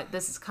could, but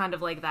this is kind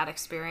of that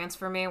experience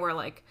for me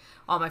where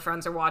all my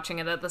friends are watching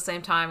it at the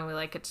same time, and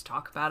we get to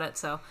talk about it.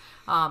 So,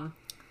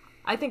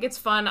 I think it's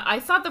fun. I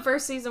thought the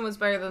first season was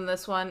better than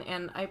this one,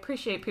 and I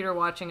appreciate Peter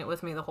watching it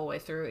with me the whole way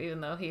through,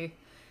 even though he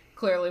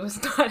clearly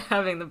was not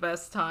having the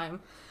best time.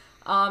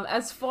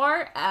 As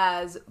far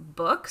as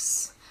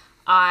books,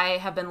 I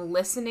have been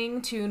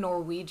listening to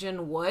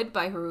Norwegian Wood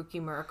by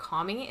Haruki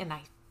Murakami, and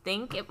I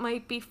think it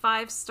might be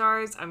 5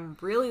 stars. I'm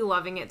really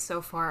loving it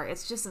so far.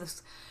 It's just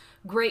this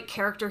great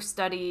character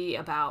study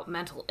about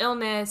mental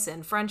illness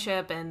and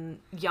friendship and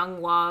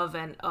young love,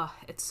 and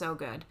it's so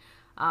good.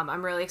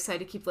 I'm really excited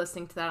to keep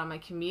listening to that on my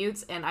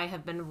commutes, and I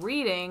have been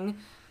reading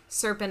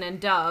Serpent and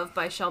Dove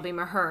by Shelby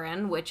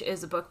Mahurin, which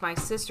is a book my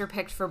sister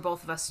picked for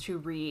both of us to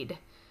read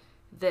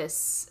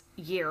this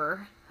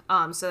year,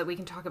 so that we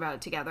can talk about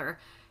it together.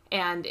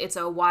 And it's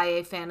a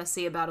YA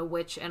fantasy about a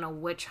witch and a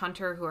witch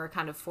hunter who are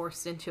kind of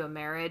forced into a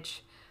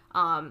marriage.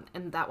 And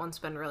that one's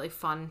been really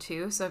fun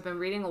too. So I've been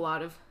reading a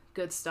lot of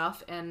good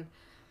stuff, and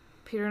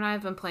Peter and I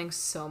have been playing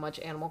so much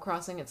Animal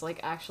Crossing, it's like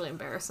actually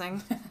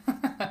embarrassing.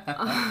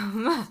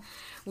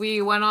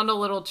 We went on a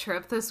little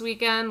trip this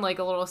weekend, like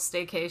a little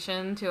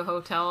staycation to a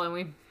hotel, and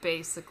we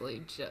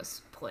basically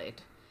just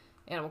played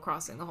Animal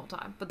Crossing the whole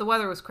time. But the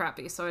weather was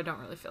crappy, so I don't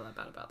really feel that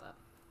bad about that.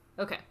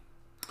 Okay.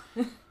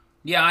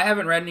 Yeah, I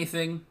haven't read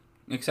anything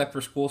except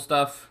for school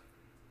stuff.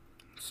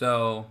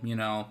 So, you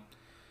know,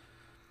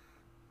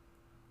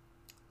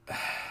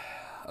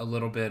 a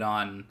little bit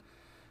on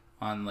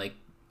like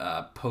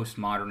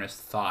postmodernist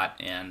thought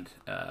and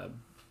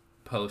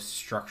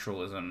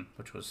post-structuralism,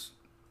 which was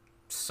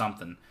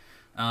something.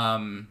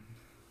 And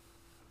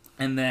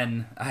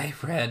then I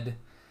read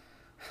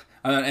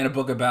in a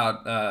book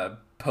about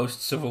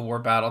post-Civil War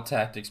battle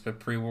tactics, but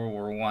pre-World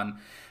War I.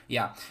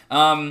 Yeah.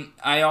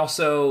 I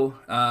also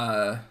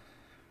I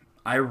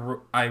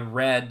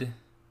read.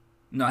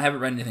 No, I haven't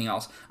read anything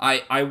else.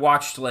 I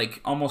watched like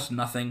almost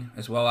nothing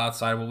as well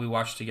outside what we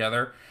watched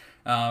together.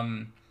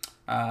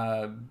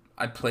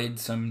 I played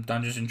some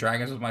Dungeons and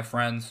Dragons with my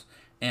friends,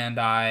 and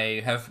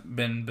I have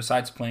been,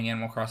 besides playing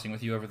Animal Crossing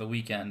with you over the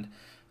weekend,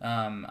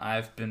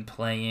 I've been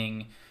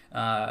playing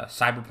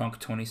Cyberpunk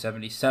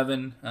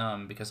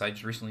 2077 because I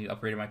just recently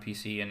upgraded my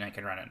PC and I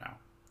can run it now.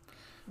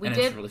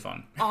 It's really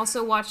fun.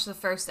 Also watch the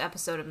first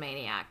episode of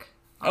Maniac.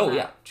 On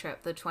that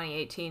trip, the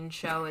 2018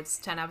 show. It's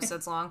 10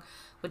 episodes long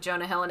with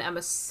Jonah Hill and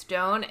Emma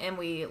Stone, and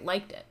we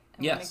liked it.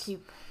 And we're going to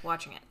keep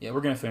watching it. Yeah,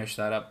 we're going to finish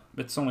that up.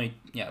 It's only,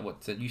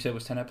 you said it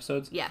was 10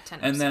 episodes? Yeah, 10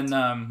 episodes. And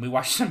then we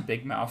watched some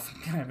Big Mouth,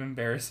 kind of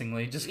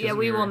embarrassingly. Just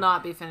we will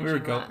not be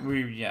finishing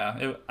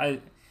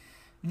that.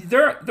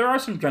 There are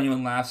some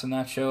genuine laughs in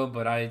that show,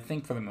 but I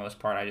think for the most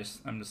part,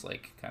 I'm just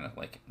like, kind of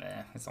like,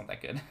 it's not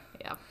that good.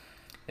 Yeah.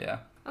 Yeah.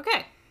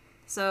 Okay.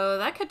 So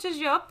that catches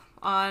you up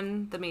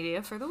on the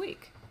media for the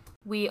week.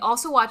 We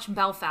also watched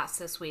Belfast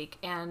this week,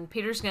 and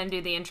Peter's going to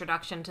do the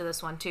introduction to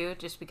this one too,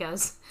 just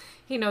because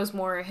he knows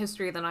more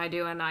history than I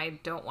do, and I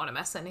don't want to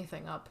mess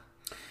anything up.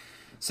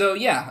 So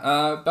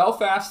yeah,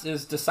 Belfast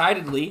is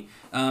decidedly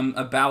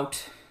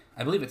about,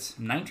 I believe it's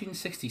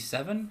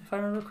 1967, if I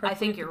remember correctly. I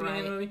think you're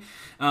right. Movie.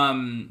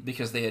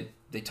 Because they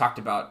talked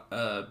about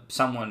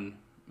someone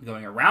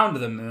going around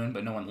the moon,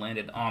 but no one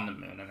landed on the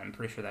moon, and I'm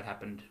pretty sure that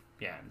happened,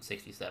 in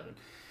 67.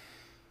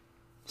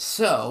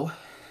 So,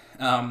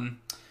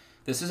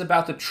 this is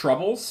about the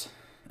Troubles,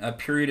 a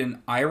period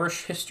in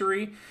Irish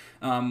history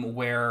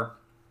where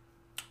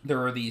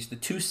there are the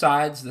two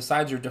sides. The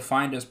sides are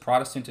defined as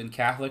Protestant and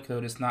Catholic,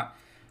 though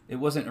it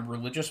wasn't a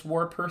religious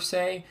war per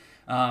se.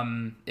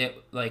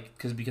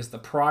 Because the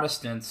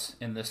Protestants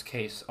in this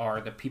case are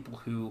the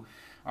people who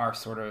are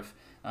sort of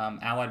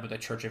allied with the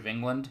Church of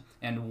England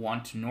and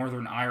want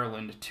Northern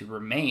Ireland to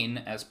remain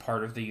as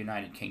part of the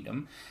United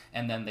Kingdom,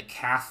 and then the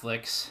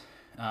Catholics,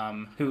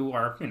 who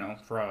are,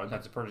 for all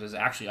intents and purposes,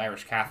 actually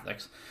Irish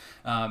Catholics.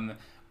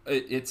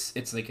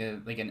 It's like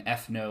an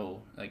ethno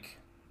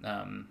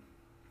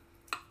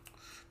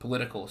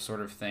political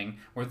sort of thing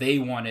where they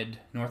wanted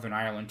Northern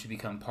Ireland to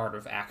become part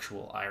of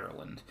actual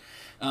Ireland.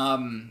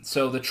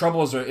 So the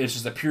Troubles is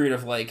just a period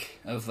of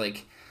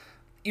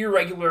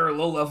irregular,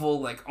 low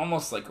level,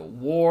 almost like a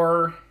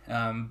war,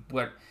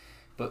 but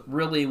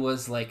really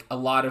was a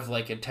lot of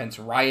intense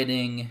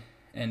rioting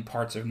in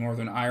parts of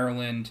Northern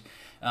Ireland.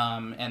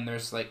 And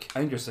there's I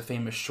think there's a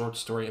famous short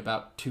story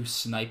about two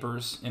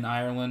snipers in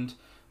Ireland,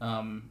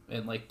 and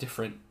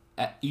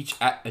each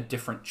at a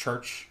different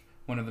church.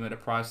 One of them at a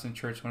Protestant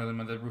church, one of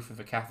them on the roof of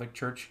a Catholic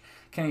church.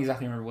 Can't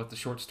exactly remember what the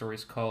short story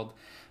is called,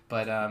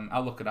 but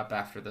I'll look it up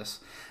after this.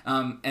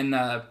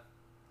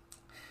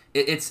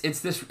 It's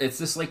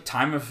this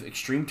time of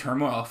extreme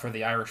turmoil for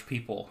the Irish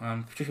people,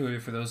 particularly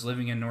for those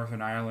living in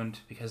Northern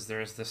Ireland, because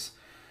there's this,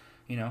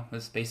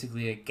 this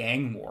basically a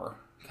gang war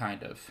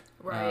kind of,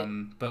 right?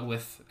 But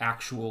with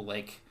actual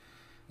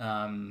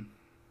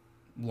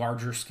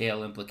larger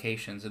scale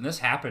implications, and this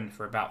happened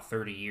for about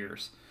 30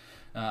 years.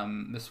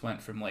 This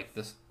went from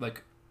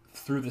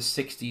through the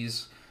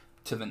 60s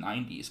to the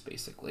 90s,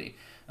 basically.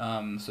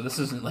 So this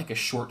isn't a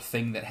short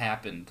thing that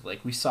happened.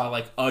 We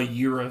saw a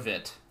year of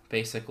it,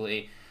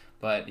 basically.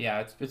 But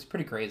yeah, it's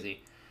pretty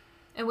crazy.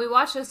 And we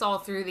watched this all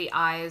through the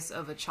eyes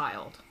of a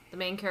child. The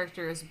main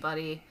character is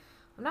Buddy.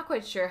 I'm not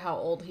quite sure how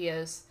old he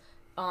is.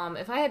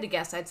 If I had to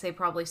guess, I'd say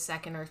probably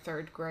 2nd or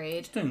 3rd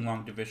grade. He's doing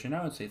long division.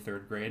 I would say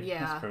 3rd grade.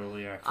 Yeah. That's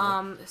probably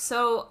accurate.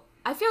 So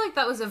I feel like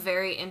that was a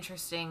very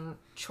interesting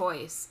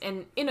choice,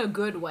 and in a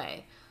good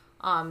way,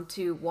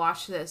 to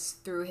watch this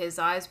through his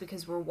eyes,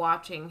 because we're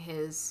watching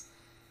his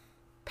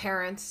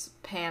parents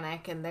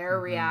panic and their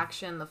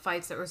reaction, the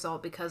fights that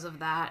result because of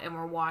that, and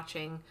we're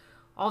watching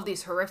all of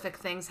these horrific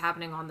things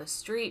happening on the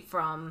street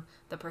from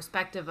the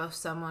perspective of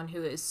someone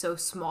who is so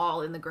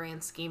small in the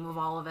grand scheme of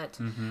all of it.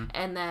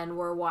 And then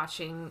we're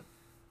watching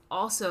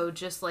also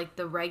just like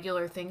the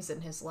regular things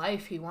in his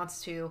life. He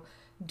wants to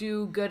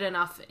do good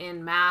enough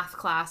in math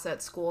class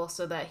at school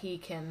so that he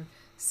can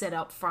sit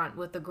up front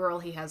with the girl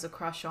he has a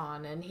crush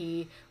on, and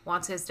he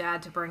wants his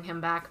dad to bring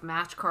him back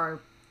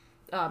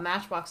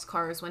Matchbox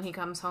cars when he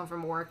comes home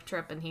from a work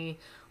trip, and he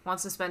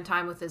wants to spend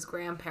time with his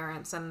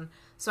grandparents. And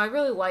so I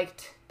really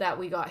liked that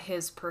we got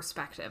his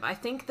perspective. I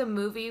think the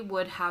movie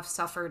would have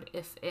suffered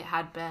if it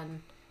had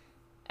been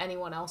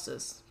anyone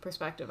else's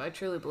perspective. I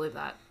truly believe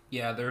that.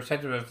 Yeah, the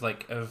perspective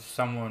of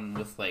someone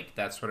with like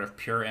that sort of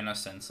pure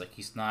innocence. Like,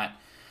 he's not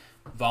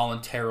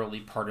voluntarily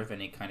part of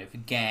any kind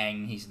of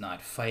gang. He's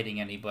not fighting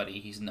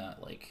anybody. He's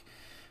not like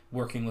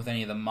working with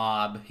any of the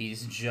mob.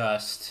 He's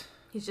just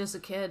a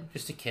kid.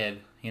 Just a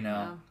kid,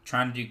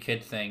 trying to do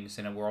kid things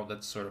in a world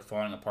that's sort of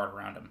falling apart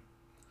around him.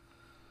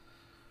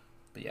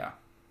 But yeah.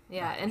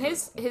 Yeah, and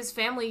his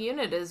family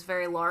unit is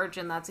very large,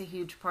 and that's a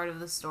huge part of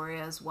the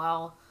story as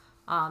well.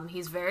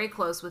 He's very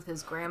close with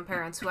his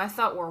grandparents, who I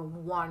thought were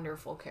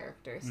wonderful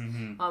characters.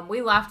 Mm-hmm.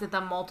 We laughed at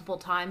them multiple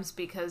times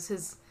because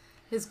his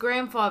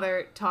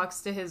grandfather talks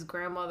to his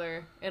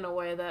grandmother in a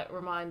way that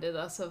reminded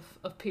us of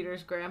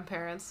Peter's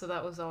grandparents, so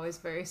that was always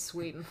very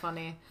sweet and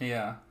funny.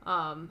 Yeah.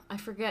 I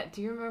forget,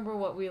 do you remember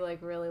what we like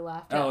really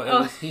laughed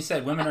at? He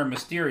said women are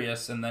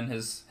mysterious, and then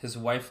his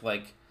wife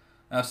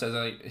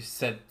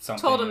said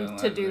something. Told him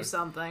to do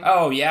something.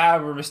 Oh, yeah,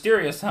 we're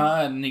mysterious, huh?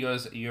 And he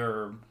goes,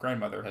 your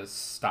grandmother has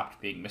stopped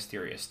being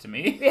mysterious to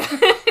me. Yeah.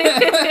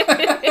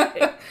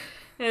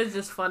 It was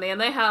just funny. And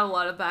they had a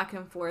lot of back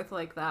and forth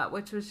like that,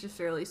 which was just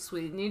really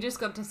sweet. And you just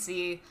got to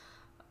see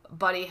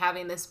Buddy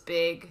having this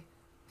big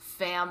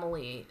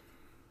family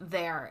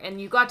there. And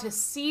you got to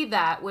see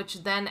that,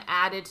 which then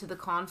added to the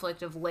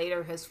conflict of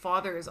later his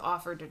father is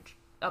offered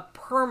a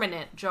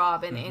permanent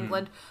job in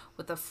England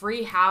with a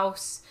free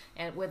house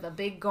and with a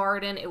big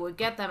garden. It would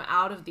get them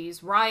out of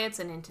these riots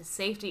and into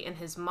safety, and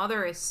his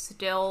mother is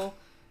still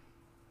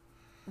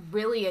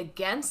really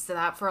against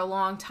that for a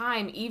long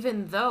time,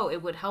 even though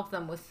it would help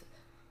them with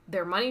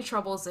their money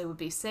troubles. They would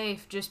be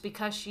safe, just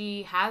because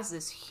she has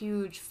this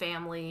huge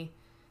family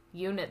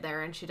unit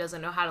there and she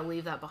doesn't know how to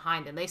leave that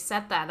behind, and they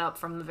set that up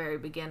from the very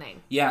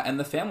beginning. Yeah, and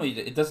the family,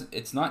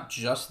 it's not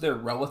just their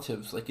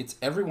relatives, like, it's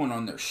everyone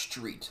on their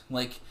street,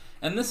 like.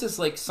 And this is,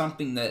 like,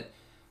 something that,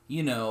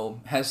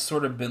 has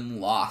sort of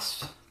been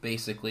lost,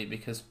 basically,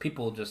 because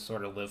people just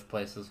sort of live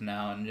places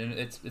now, and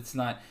it's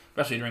not,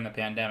 especially during the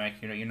pandemic,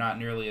 you're not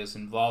nearly as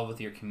involved with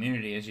your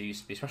community as you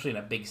used to be, especially in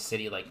a big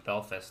city like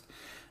Belfast.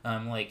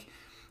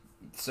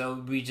 So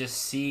we just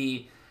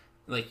see,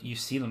 like, you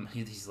see them,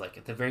 he's, like,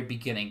 at the very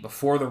beginning,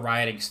 before the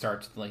rioting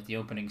starts, like, the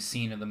opening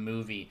scene of the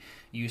movie,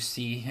 you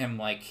see him,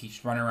 like,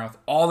 he's running around with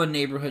all the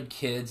neighborhood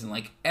kids, and,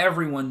 like,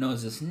 everyone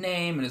knows his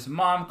name, and his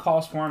mom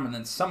calls for him, and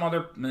then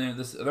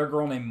this other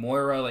girl named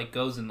Moira, like,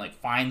 goes and, like,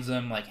 finds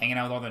him, like, hanging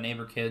out with all the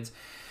neighbor kids,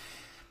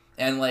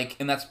 and, like,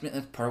 and that's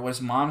part of what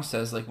his mom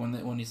says, like,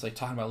 when he's, like,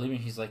 talking about leaving,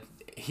 he's, like,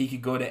 he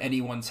could go to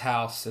anyone's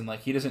house, and,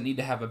 like, he doesn't need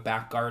to have a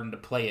back garden to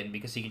play in,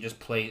 because he can just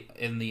play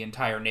in the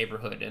entire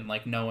neighborhood, and,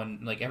 like, no one,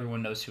 like,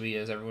 everyone knows who he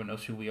is, everyone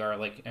knows who we are,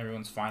 like,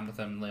 everyone's fine with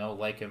him, they all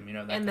like him,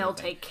 that and they'll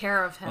take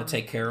care of him. They'll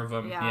take care of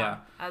him, yeah.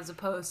 As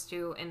opposed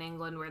to in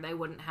England, where they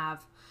wouldn't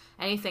have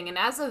anything. And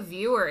as a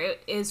viewer,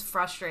 it is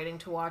frustrating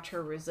to watch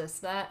her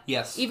resist that.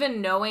 Yes.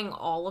 Even knowing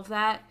all of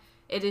that,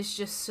 it is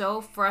just so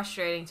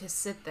frustrating to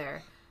sit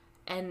there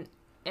and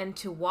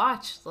to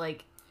watch,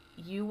 like,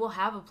 you will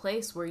have a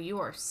place where you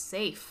are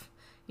safe.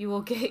 You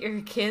will get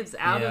your kids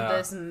out of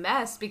this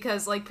mess,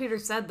 because, like Peter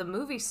said, the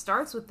movie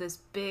starts with this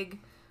big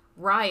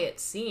riot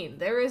scene.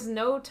 There is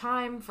no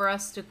time for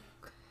us to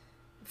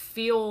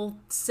feel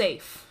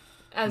safe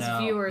as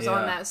viewers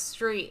on that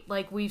street.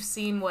 Like, we've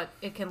seen what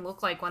it can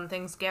look like when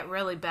things get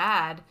really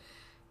bad,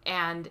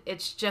 and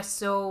it's just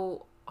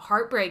so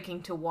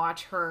heartbreaking to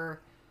watch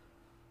her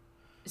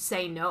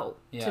say no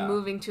to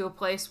moving to a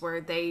place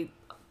where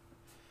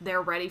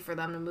they're ready for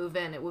them to move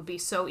in. It would be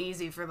so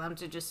easy for them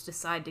to just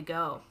decide to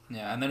go.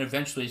 Yeah, and then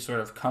eventually sort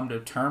of come to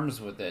terms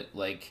with it,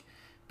 like,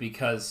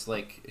 because,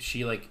 like,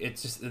 she, like,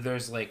 it's just,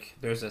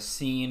 there's a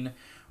scene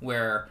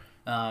where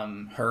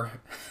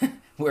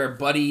where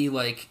Buddy,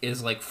 like,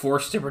 is, like,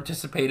 forced to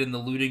participate in the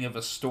looting of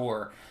a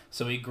store.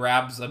 So he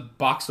grabs a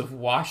box of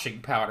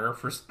washing powder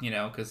for,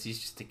 because he's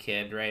just a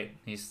kid, right?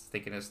 He's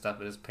thinking of stuff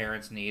that his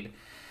parents need.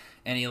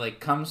 And he, like,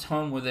 comes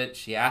home with it.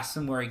 She asks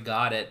him where he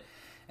got it.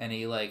 And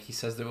he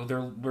says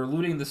that we're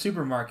looting the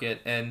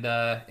supermarket,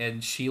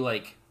 and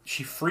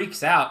she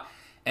freaks out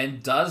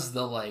and does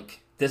the,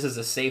 like, this is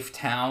a safe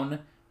town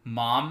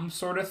mom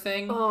sort of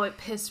thing. Oh, it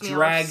pissed me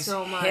off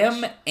so much. Drags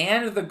him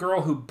and the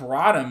girl who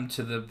brought him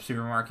to the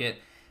supermarket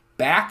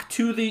back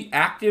to the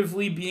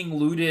actively being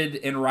looted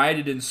and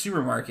rioted in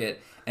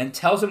supermarket, and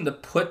tells him to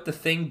put the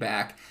thing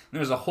back. And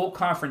there's a whole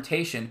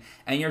confrontation,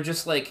 and you're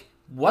just like,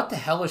 what the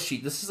hell is she?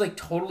 This is, like,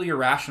 totally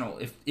irrational.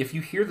 If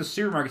you hear the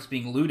supermarket's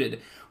being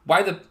looted,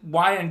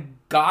 why in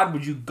God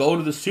would you go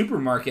to the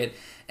supermarket?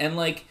 And,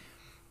 like,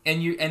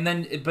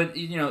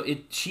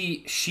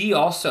 she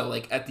also,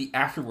 like,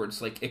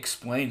 afterwards, like,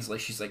 explains,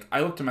 like, she's like,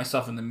 I looked at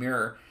myself in the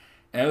mirror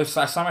And I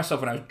saw myself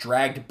when I was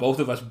dragged both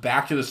of us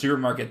back to the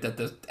supermarket that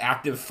the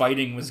active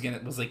fighting was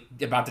like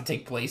about to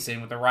take place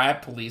in with the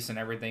riot police and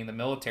everything, the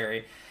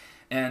military,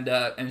 and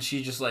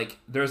she just like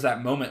there's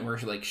that moment where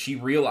she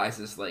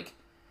realizes like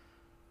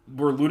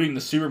we're looting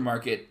the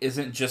supermarket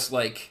isn't just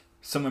like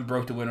someone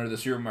broke the window of the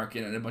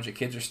supermarket and a bunch of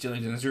kids are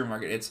stealing in the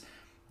supermarket.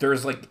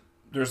 There's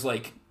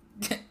like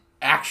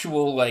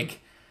actual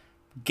like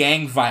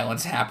gang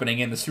violence happening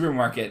in the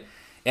supermarket.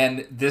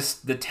 And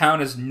the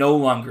town is no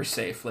longer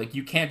safe. Like,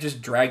 you can't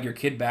just drag your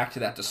kid back to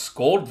that to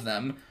scold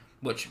them,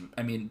 which,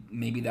 I mean,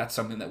 maybe that's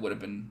something that would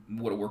have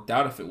worked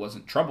out if it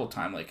wasn't trouble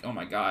time. Like, oh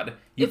my god,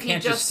 you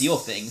can't just steal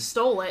things.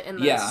 Stole it and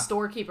the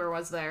storekeeper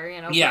was there,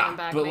 Yeah,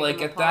 back, but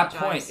like at that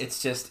point,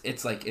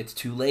 it's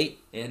too late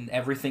and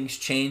everything's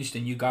changed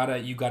and you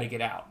gotta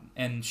get out.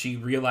 And she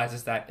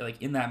realizes that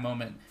like in that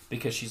moment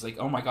because she's like,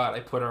 oh my god,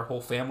 I put our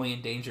whole family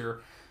in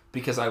danger.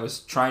 Because I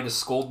was trying to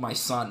scold my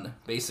son,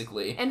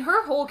 basically. And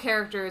her whole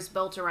character is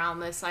built around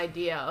this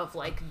idea of,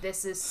 like,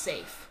 this is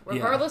safe.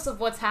 Regardless of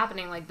what's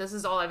happening, like, this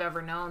is all I've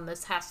ever known.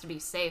 This has to be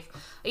safe.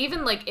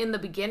 Even, like, in the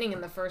beginning, in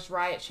the first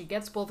riot, she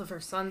gets both of her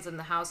sons in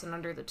the house and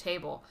under the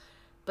table.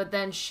 But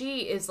then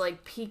she is,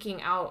 like,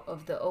 peeking out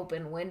of the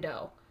open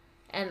window.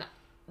 And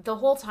the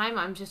whole time,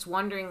 I'm just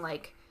wondering,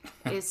 like,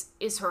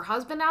 is her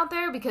husband out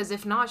there? Because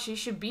if not, she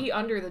should be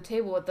under the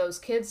table with those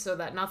kids so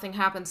that nothing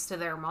happens to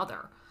their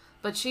mother.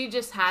 But she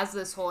just has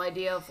this whole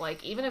idea of,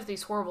 like, even if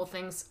these horrible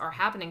things are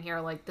happening here,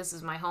 like, this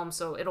is my home,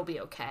 so it'll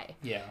be okay.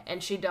 Yeah.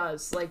 And she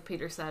does, like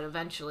Peter said,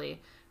 eventually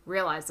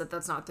realize that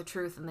that's not the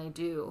truth, and they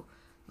do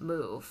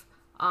move.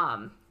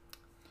 I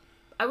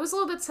was a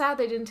little bit sad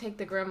they didn't take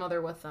the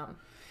grandmother with them.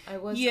 I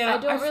don't really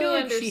feel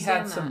like understand she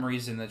had that. some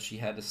reason that she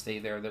had to stay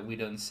there that we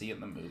didn't see in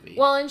the movie.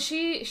 Well, and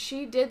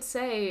she did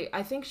say,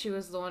 I think she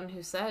was the one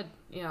who said,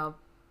 you know,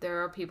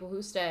 there are people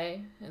who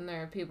stay, and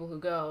there are people who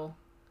go.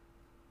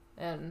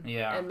 And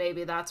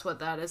maybe that's what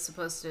that is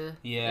supposed to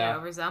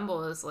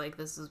resemble is like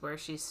this is where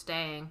she's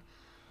staying.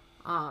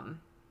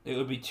 It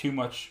would be too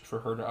much for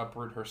her to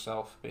uproot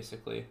herself,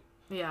 basically.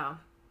 Yeah.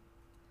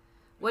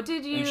 What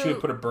did you... And she would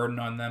put a burden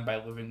on them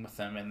by living with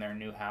them in their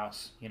new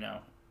house, you know,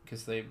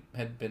 because they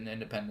had been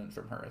independent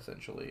from her,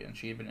 essentially, and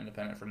she had been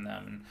independent from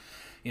them. And,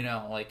 you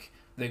know, like,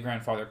 their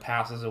grandfather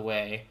passes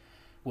away,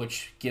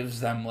 which gives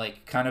them,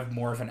 like, kind of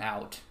more of an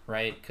out,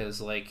 right? Because,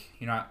 like,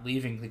 you're not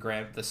leaving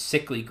the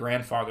sickly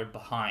grandfather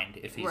behind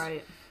if he's...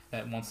 Right.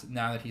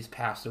 Now that he's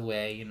passed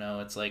away, you know,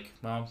 it's like,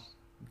 well,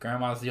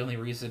 grandma's the only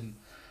reason,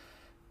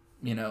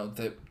 you know,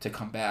 to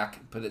come back,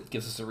 but it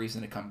gives us a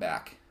reason to come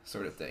back,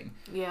 sort of thing.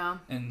 Yeah.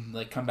 And,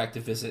 like, come back to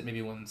visit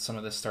maybe when some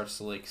of this starts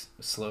to, like,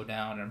 slow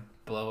down and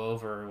blow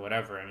over or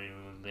whatever. I mean,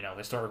 you know,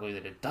 historically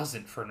that it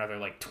doesn't for another,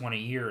 like, 20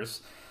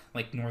 years.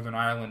 Like, Northern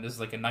Ireland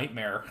is like a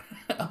nightmare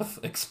of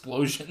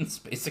explosions,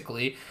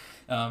 basically,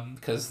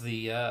 because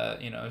you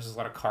know, there's a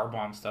lot of car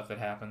bomb stuff that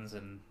happens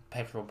and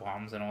petrol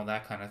bombs and all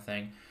that kind of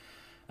thing.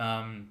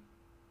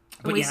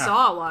 But we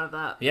saw a lot of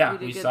that. Yeah,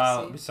 we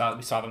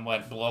saw them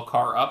blow a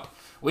car up.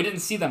 We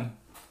didn't see them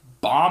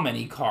bomb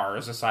any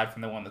cars aside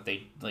from the one that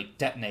they like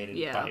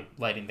detonated by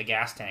lighting the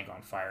gas tank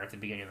on fire at the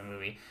beginning of the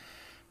movie.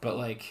 But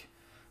like,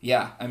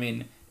 yeah, I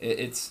mean,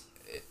 it's.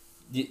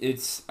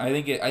 I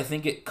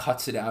think it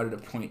cuts it out at a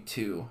point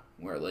too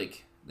where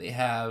like they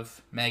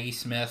have Maggie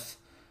Smith,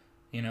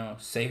 you know,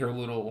 say her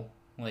little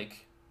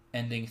like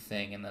ending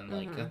thing, and then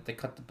like they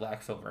cut the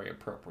black film very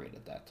appropriate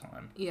at that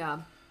time.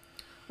 Yeah.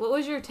 What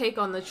was your take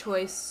on the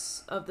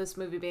choice of this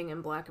movie being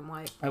in black and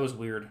white? That was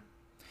weird.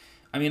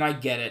 I mean, I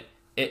get it.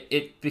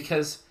 It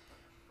because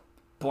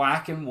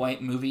black and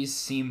white movies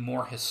seem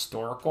more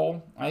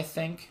historical, I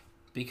think,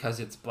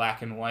 because it's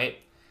black and white.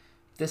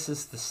 This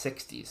is the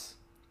 60s.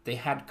 They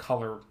had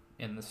color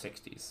in the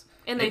 60s.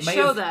 And they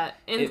show that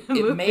in the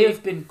movie. It may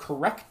have been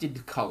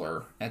corrected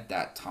color at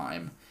that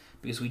time,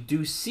 because we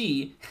do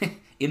see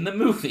in the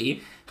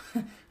movie,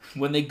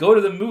 when they go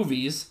to the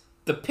movies,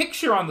 the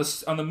picture on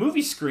the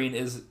movie screen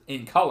is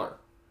in color,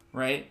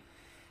 right?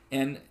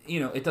 And, you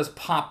know, it does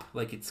pop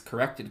like it's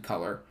corrected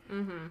color,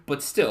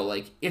 but still,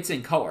 like, it's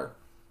in color.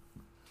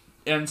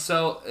 And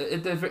so,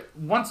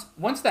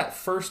 once that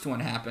first one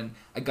happened,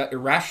 I got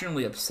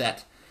irrationally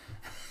upset,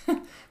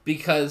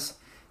 because...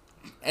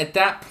 At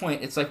that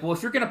point, it's like, well,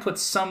 if you're going to put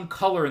some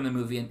color in the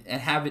movie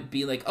and have it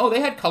be like, oh, they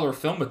had color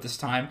film at this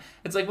time,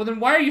 it's like, well, then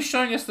why are you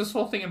showing us this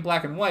whole thing in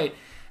black and white?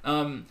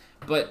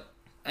 But,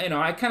 you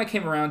know, I kind of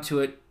came around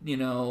to it, you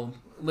know,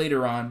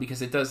 later on,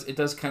 because it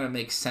does kind of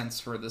make sense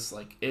for this,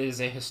 like, it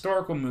is a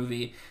historical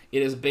movie,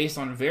 it is based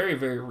on very,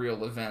 very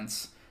real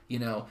events, you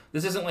know,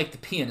 this isn't like The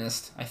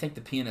Pianist. I think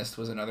The Pianist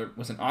was an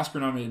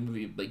Oscar-nominated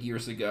movie, like,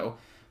 years ago,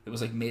 that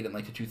was, like, made in,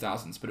 like, the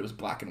 2000s, but it was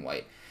black and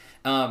white.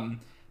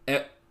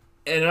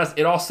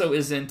 It also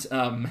isn't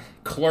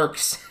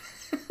Clerks,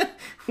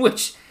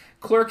 which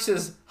Clerks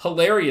is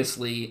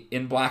hilariously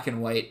in black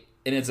and white,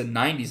 and it's a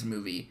 90s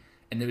movie,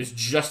 and it was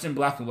just in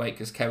black and white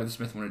because Kevin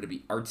Smith wanted to be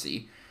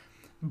artsy.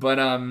 But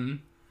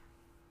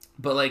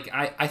like,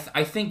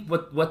 I think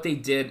what they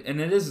did, and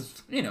it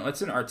is, you know,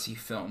 it's an artsy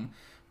film,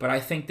 but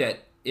I think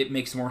that it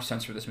makes more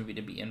sense for this movie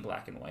to be in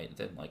black and white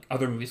than like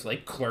other movies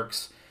like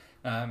Clerks,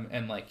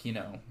 and like, you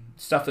know,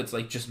 stuff that's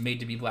like just made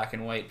to be black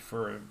and white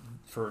for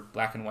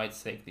black and white's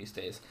sake these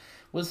days.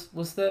 Was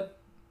the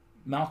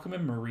Malcolm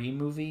and Marie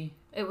movie?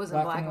 It was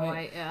in black and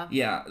white, yeah.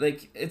 Yeah,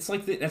 like it's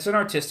like it's an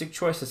artistic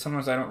choice that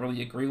sometimes I don't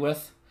really agree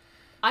with.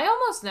 I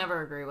almost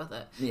never agree with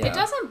it. Yeah. It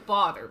doesn't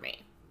bother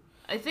me.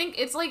 I think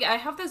it's like I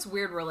have this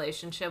weird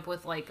relationship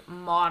with like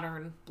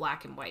modern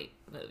black and white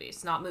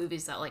movies, not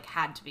movies that like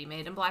had to be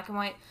made in black and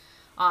white.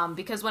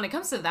 Because when it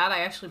comes to that, I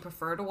actually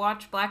prefer to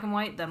watch black and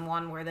white than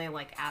one where they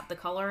like add the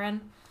color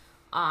in.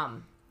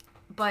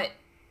 But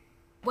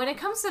when it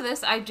comes to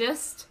this,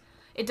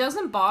 it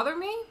doesn't bother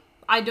me.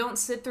 I don't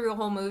sit through a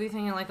whole movie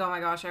thinking like, oh my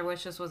gosh, I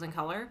wish this was in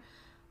color.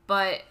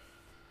 But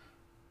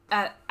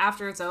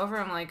after it's over,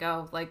 I'm like,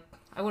 oh, like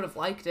I would have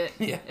liked it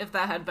if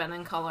that had been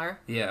in color.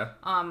 Yeah.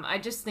 I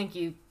just think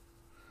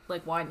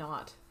like, why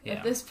not? Yeah.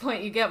 At this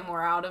point, you get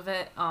more out of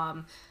it.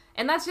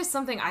 And that's just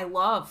something I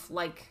love,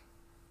 like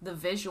the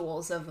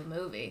visuals of a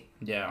movie.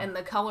 Yeah. And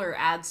the color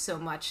adds so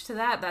much to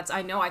that.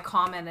 I know I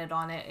commented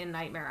on it in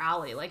Nightmare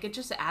Alley. Like, it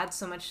just adds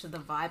so much to the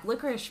vibe.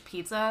 Licorice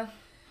Pizza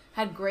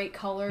had great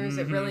colors.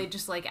 Mm-hmm. It really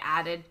just, like,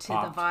 added to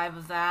the vibe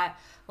of that.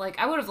 Like,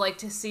 I would have liked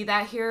to see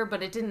that here,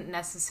 but it didn't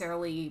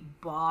necessarily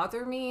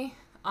bother me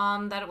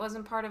that it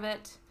wasn't part of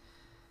it.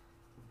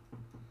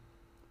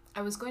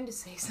 I was going to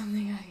say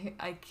something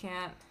I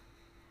can't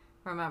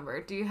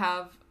remember. Do you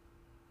have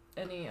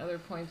any other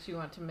points you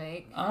want to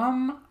make?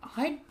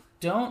 I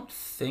don't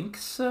think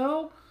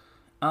so.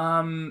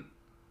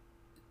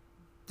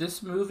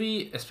 This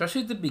movie,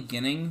 especially at the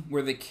beginning,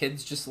 where the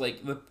kid's just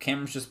like, the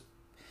camera's just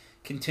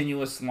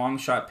continuous long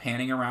shot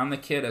panning around the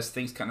kid as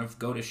things kind of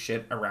go to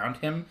shit around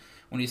him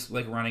when he's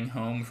like running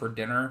home for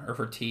dinner or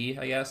for tea,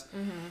 I guess.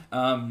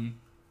 Mm-hmm.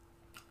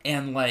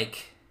 And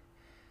like,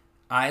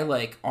 I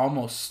like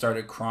almost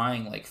started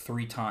crying like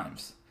 3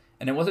 times.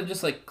 And it wasn't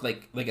just like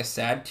a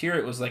sad tear,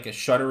 it was like a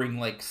shuddering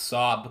like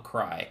sob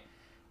cry,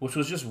 which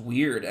was just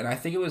weird. And I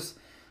think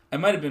it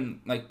might have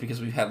been like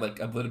because we've had like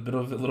a little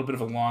bit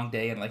of a long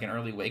day and like an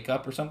early wake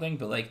up or something,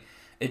 but like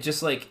it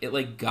just like it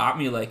like got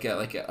me like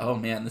a oh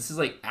man, this is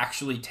like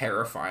actually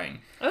terrifying.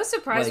 I was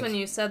surprised when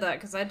you said that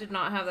because I did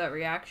not have that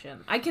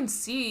reaction. I can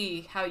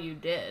see how you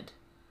did.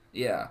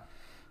 Yeah,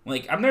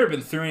 like I've never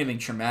been through anything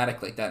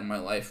traumatic like that in my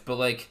life, but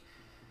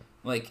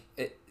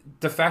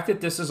the fact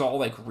that this is all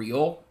like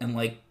real and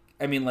like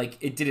I mean like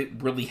it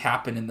didn't really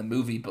happen in the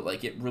movie, but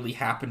like it really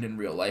happened in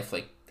real life.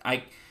 Like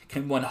I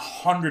can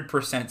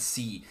 100%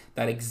 see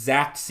that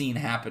exact scene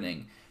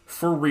happening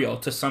for real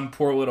to some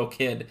poor little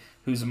kid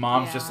whose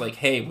mom's just like,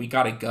 hey, we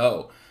gotta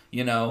go,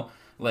 you know?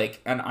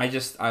 Like, and I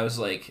was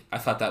like, I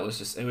thought it was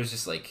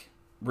just like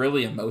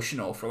really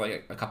emotional for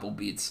like a couple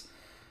beats.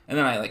 And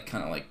then I like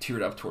kind of like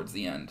teared up towards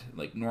the end,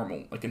 like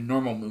a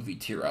normal movie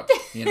tear up,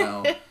 you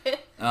know?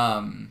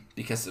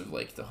 Because of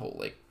like the whole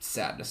like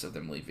sadness of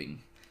them leaving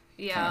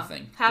kind of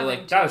thing. But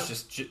like that was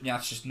it's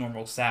just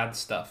normal sad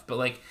stuff. But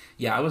like,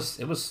 yeah,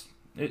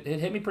 it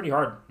hit me pretty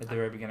hard at the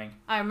very beginning.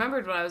 I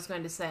remembered what I was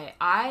going to say.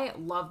 I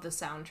love the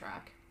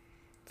soundtrack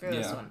for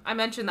this one. I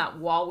mentioned that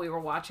while we were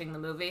watching the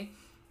movie.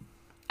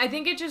 I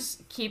think it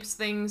just keeps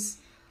things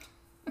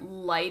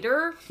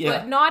lighter,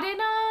 but not in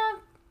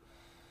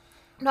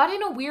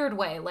a weird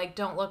way. Like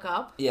Don't Look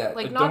Up. Yeah,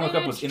 like Don't Look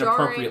Up was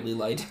inappropriately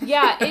light.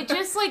 Yeah, it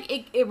just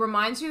like it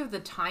reminds you of the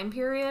time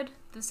period,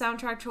 the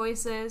soundtrack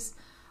choices.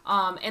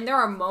 And there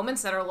are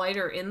moments that are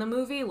lighter in the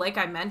movie. Like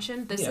I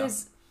mentioned, this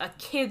is a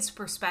kid's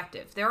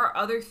perspective. There are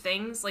other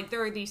things, like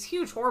there are these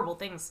huge horrible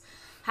things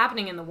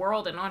happening in the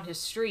world and on his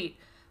street,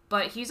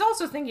 but he's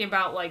also thinking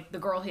about like the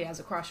girl he has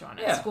a crush on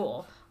at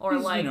school, or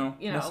he's, like you know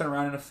messing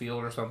around in a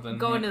field or something,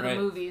 going to the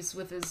movies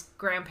with his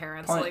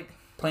grandparents,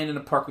 playing in a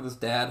park with his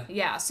dad.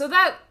 Yeah, so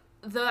that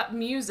the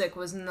music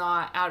was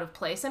not out of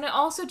place, and it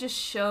also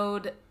just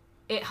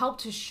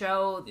helped to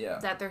show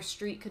that their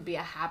street could be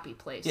a happy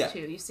place, too.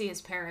 You see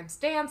his parents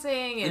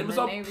dancing. And it was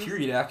all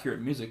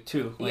period-accurate music,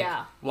 too. Like,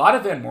 a lot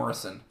of Van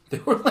Morrison. There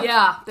was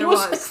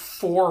like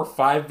 4 or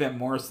 5 Van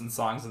Morrison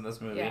songs in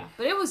this movie. Yeah,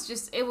 but it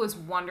was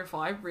wonderful.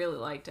 I really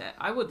liked it.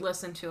 I would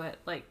listen to it,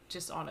 like,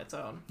 just on its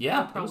own.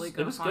 Yeah, I'd probably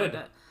it was good.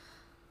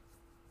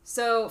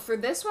 So, for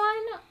this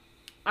one,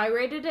 I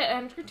rated it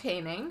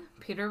entertaining.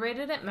 Peter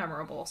rated it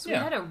memorable. So, we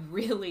had a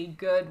really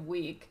good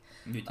week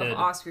of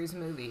Oscars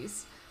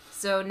movies.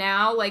 So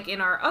now, like in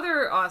our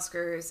other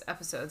Oscars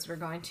episodes, we're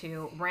going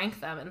to rank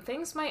them, and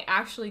things might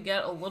actually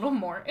get a little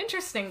more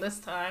interesting this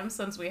time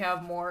since we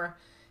have more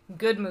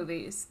good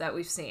movies that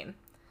we've seen.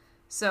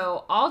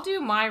 So I'll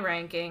do my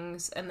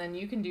rankings, and then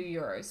you can do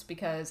yours,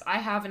 because I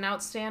have an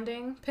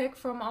outstanding pick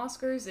from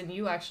Oscars, and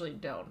you actually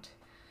don't.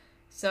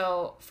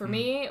 So for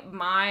me,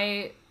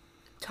 my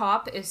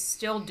top is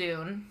still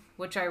Dune,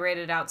 which I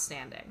rated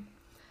outstanding.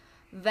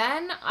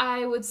 Then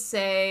I would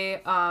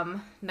say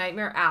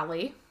Nightmare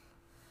Alley.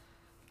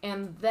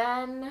 And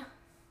then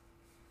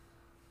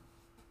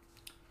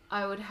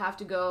I would have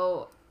to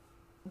go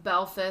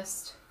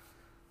Belfast,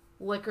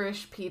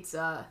 Licorice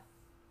Pizza,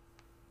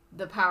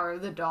 The Power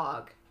of the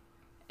Dog,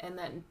 and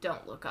then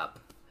Don't Look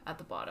Up at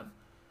the bottom.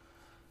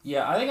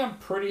 Yeah, I think I'm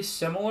pretty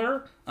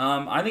similar.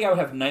 I think I would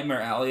have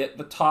Nightmare Alley at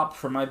the top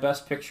for my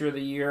best picture of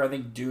the year. I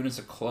think Dune is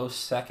a close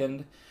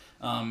second.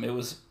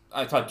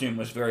 I thought Dune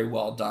was very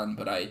well done,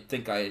 but I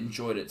think I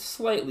enjoyed it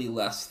slightly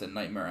less than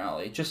Nightmare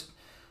Alley. Just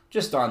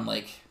on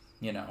like,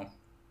 you know,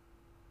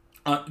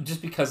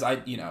 just because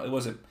it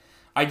wasn't.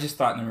 I just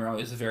thought Nightmare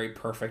Alley was very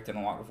perfect in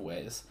a lot of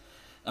ways.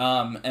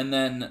 And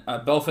then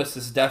Belfast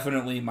is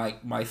definitely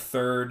my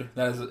third.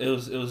 It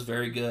was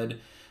very good.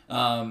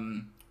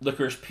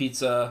 Licorice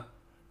Pizza.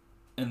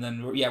 And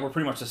then, we're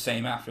pretty much the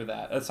same after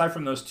that. Aside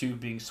from those two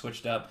being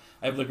switched up,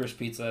 I have Licorice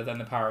Pizza, then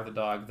The Power of the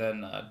Dog,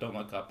 then Don't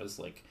Look Up is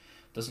like,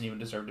 doesn't even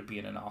deserve to be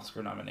in an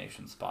Oscar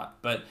nomination spot.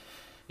 But,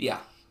 yeah.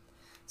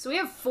 So we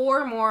have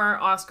 4 more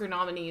Oscar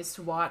nominees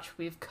to watch.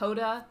 We have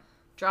Coda,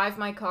 Drive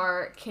My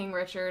Car, King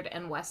Richard,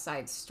 and West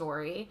Side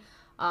Story.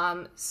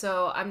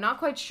 So I'm not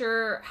quite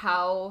sure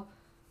how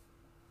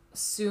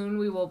soon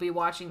we will be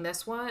watching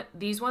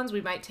these ones.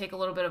 We might take a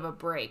little bit of a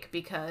break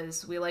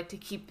because we like to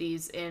keep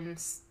these in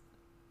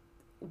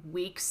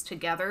weeks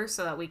together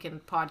so that we can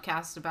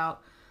podcast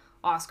about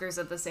Oscars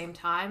at the same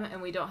time,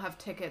 and we don't have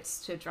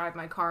tickets to Drive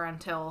My Car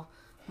until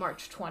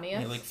March 20th.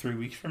 Yeah, like 3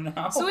 weeks from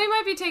now. So we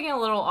might be taking a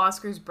little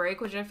Oscars break,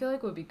 which I feel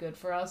like would be good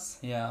for us.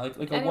 Yeah,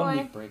 like a 1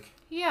 week break.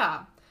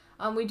 Yeah.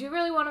 We do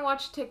really want to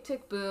watch Tick,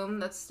 Tick, Boom.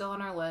 That's still on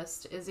our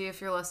list. Izzy,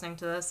 if you're listening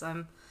to this,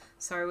 I'm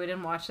sorry we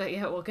didn't watch that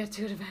yet. We'll get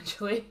to it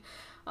eventually.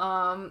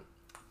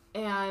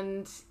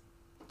 And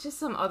just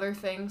some other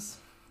things.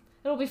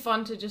 It'll be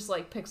fun to just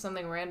like pick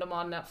something random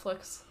on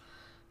Netflix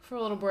for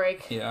a little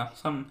break. Yeah,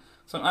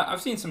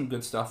 I've seen some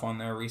good stuff on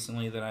there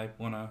recently that I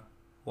want to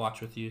watch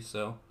with you.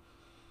 So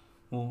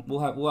we'll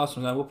have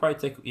some time. We'll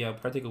probably take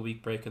a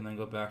week break and then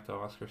go back to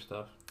Oscar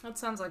stuff. That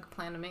sounds like a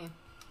plan to me.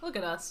 Look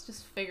at us,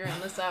 just figuring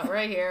this out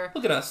right here.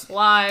 Look at us,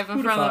 live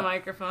in front of the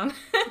microphone.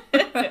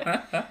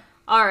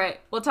 All right,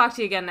 we'll talk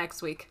to you again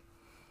next week.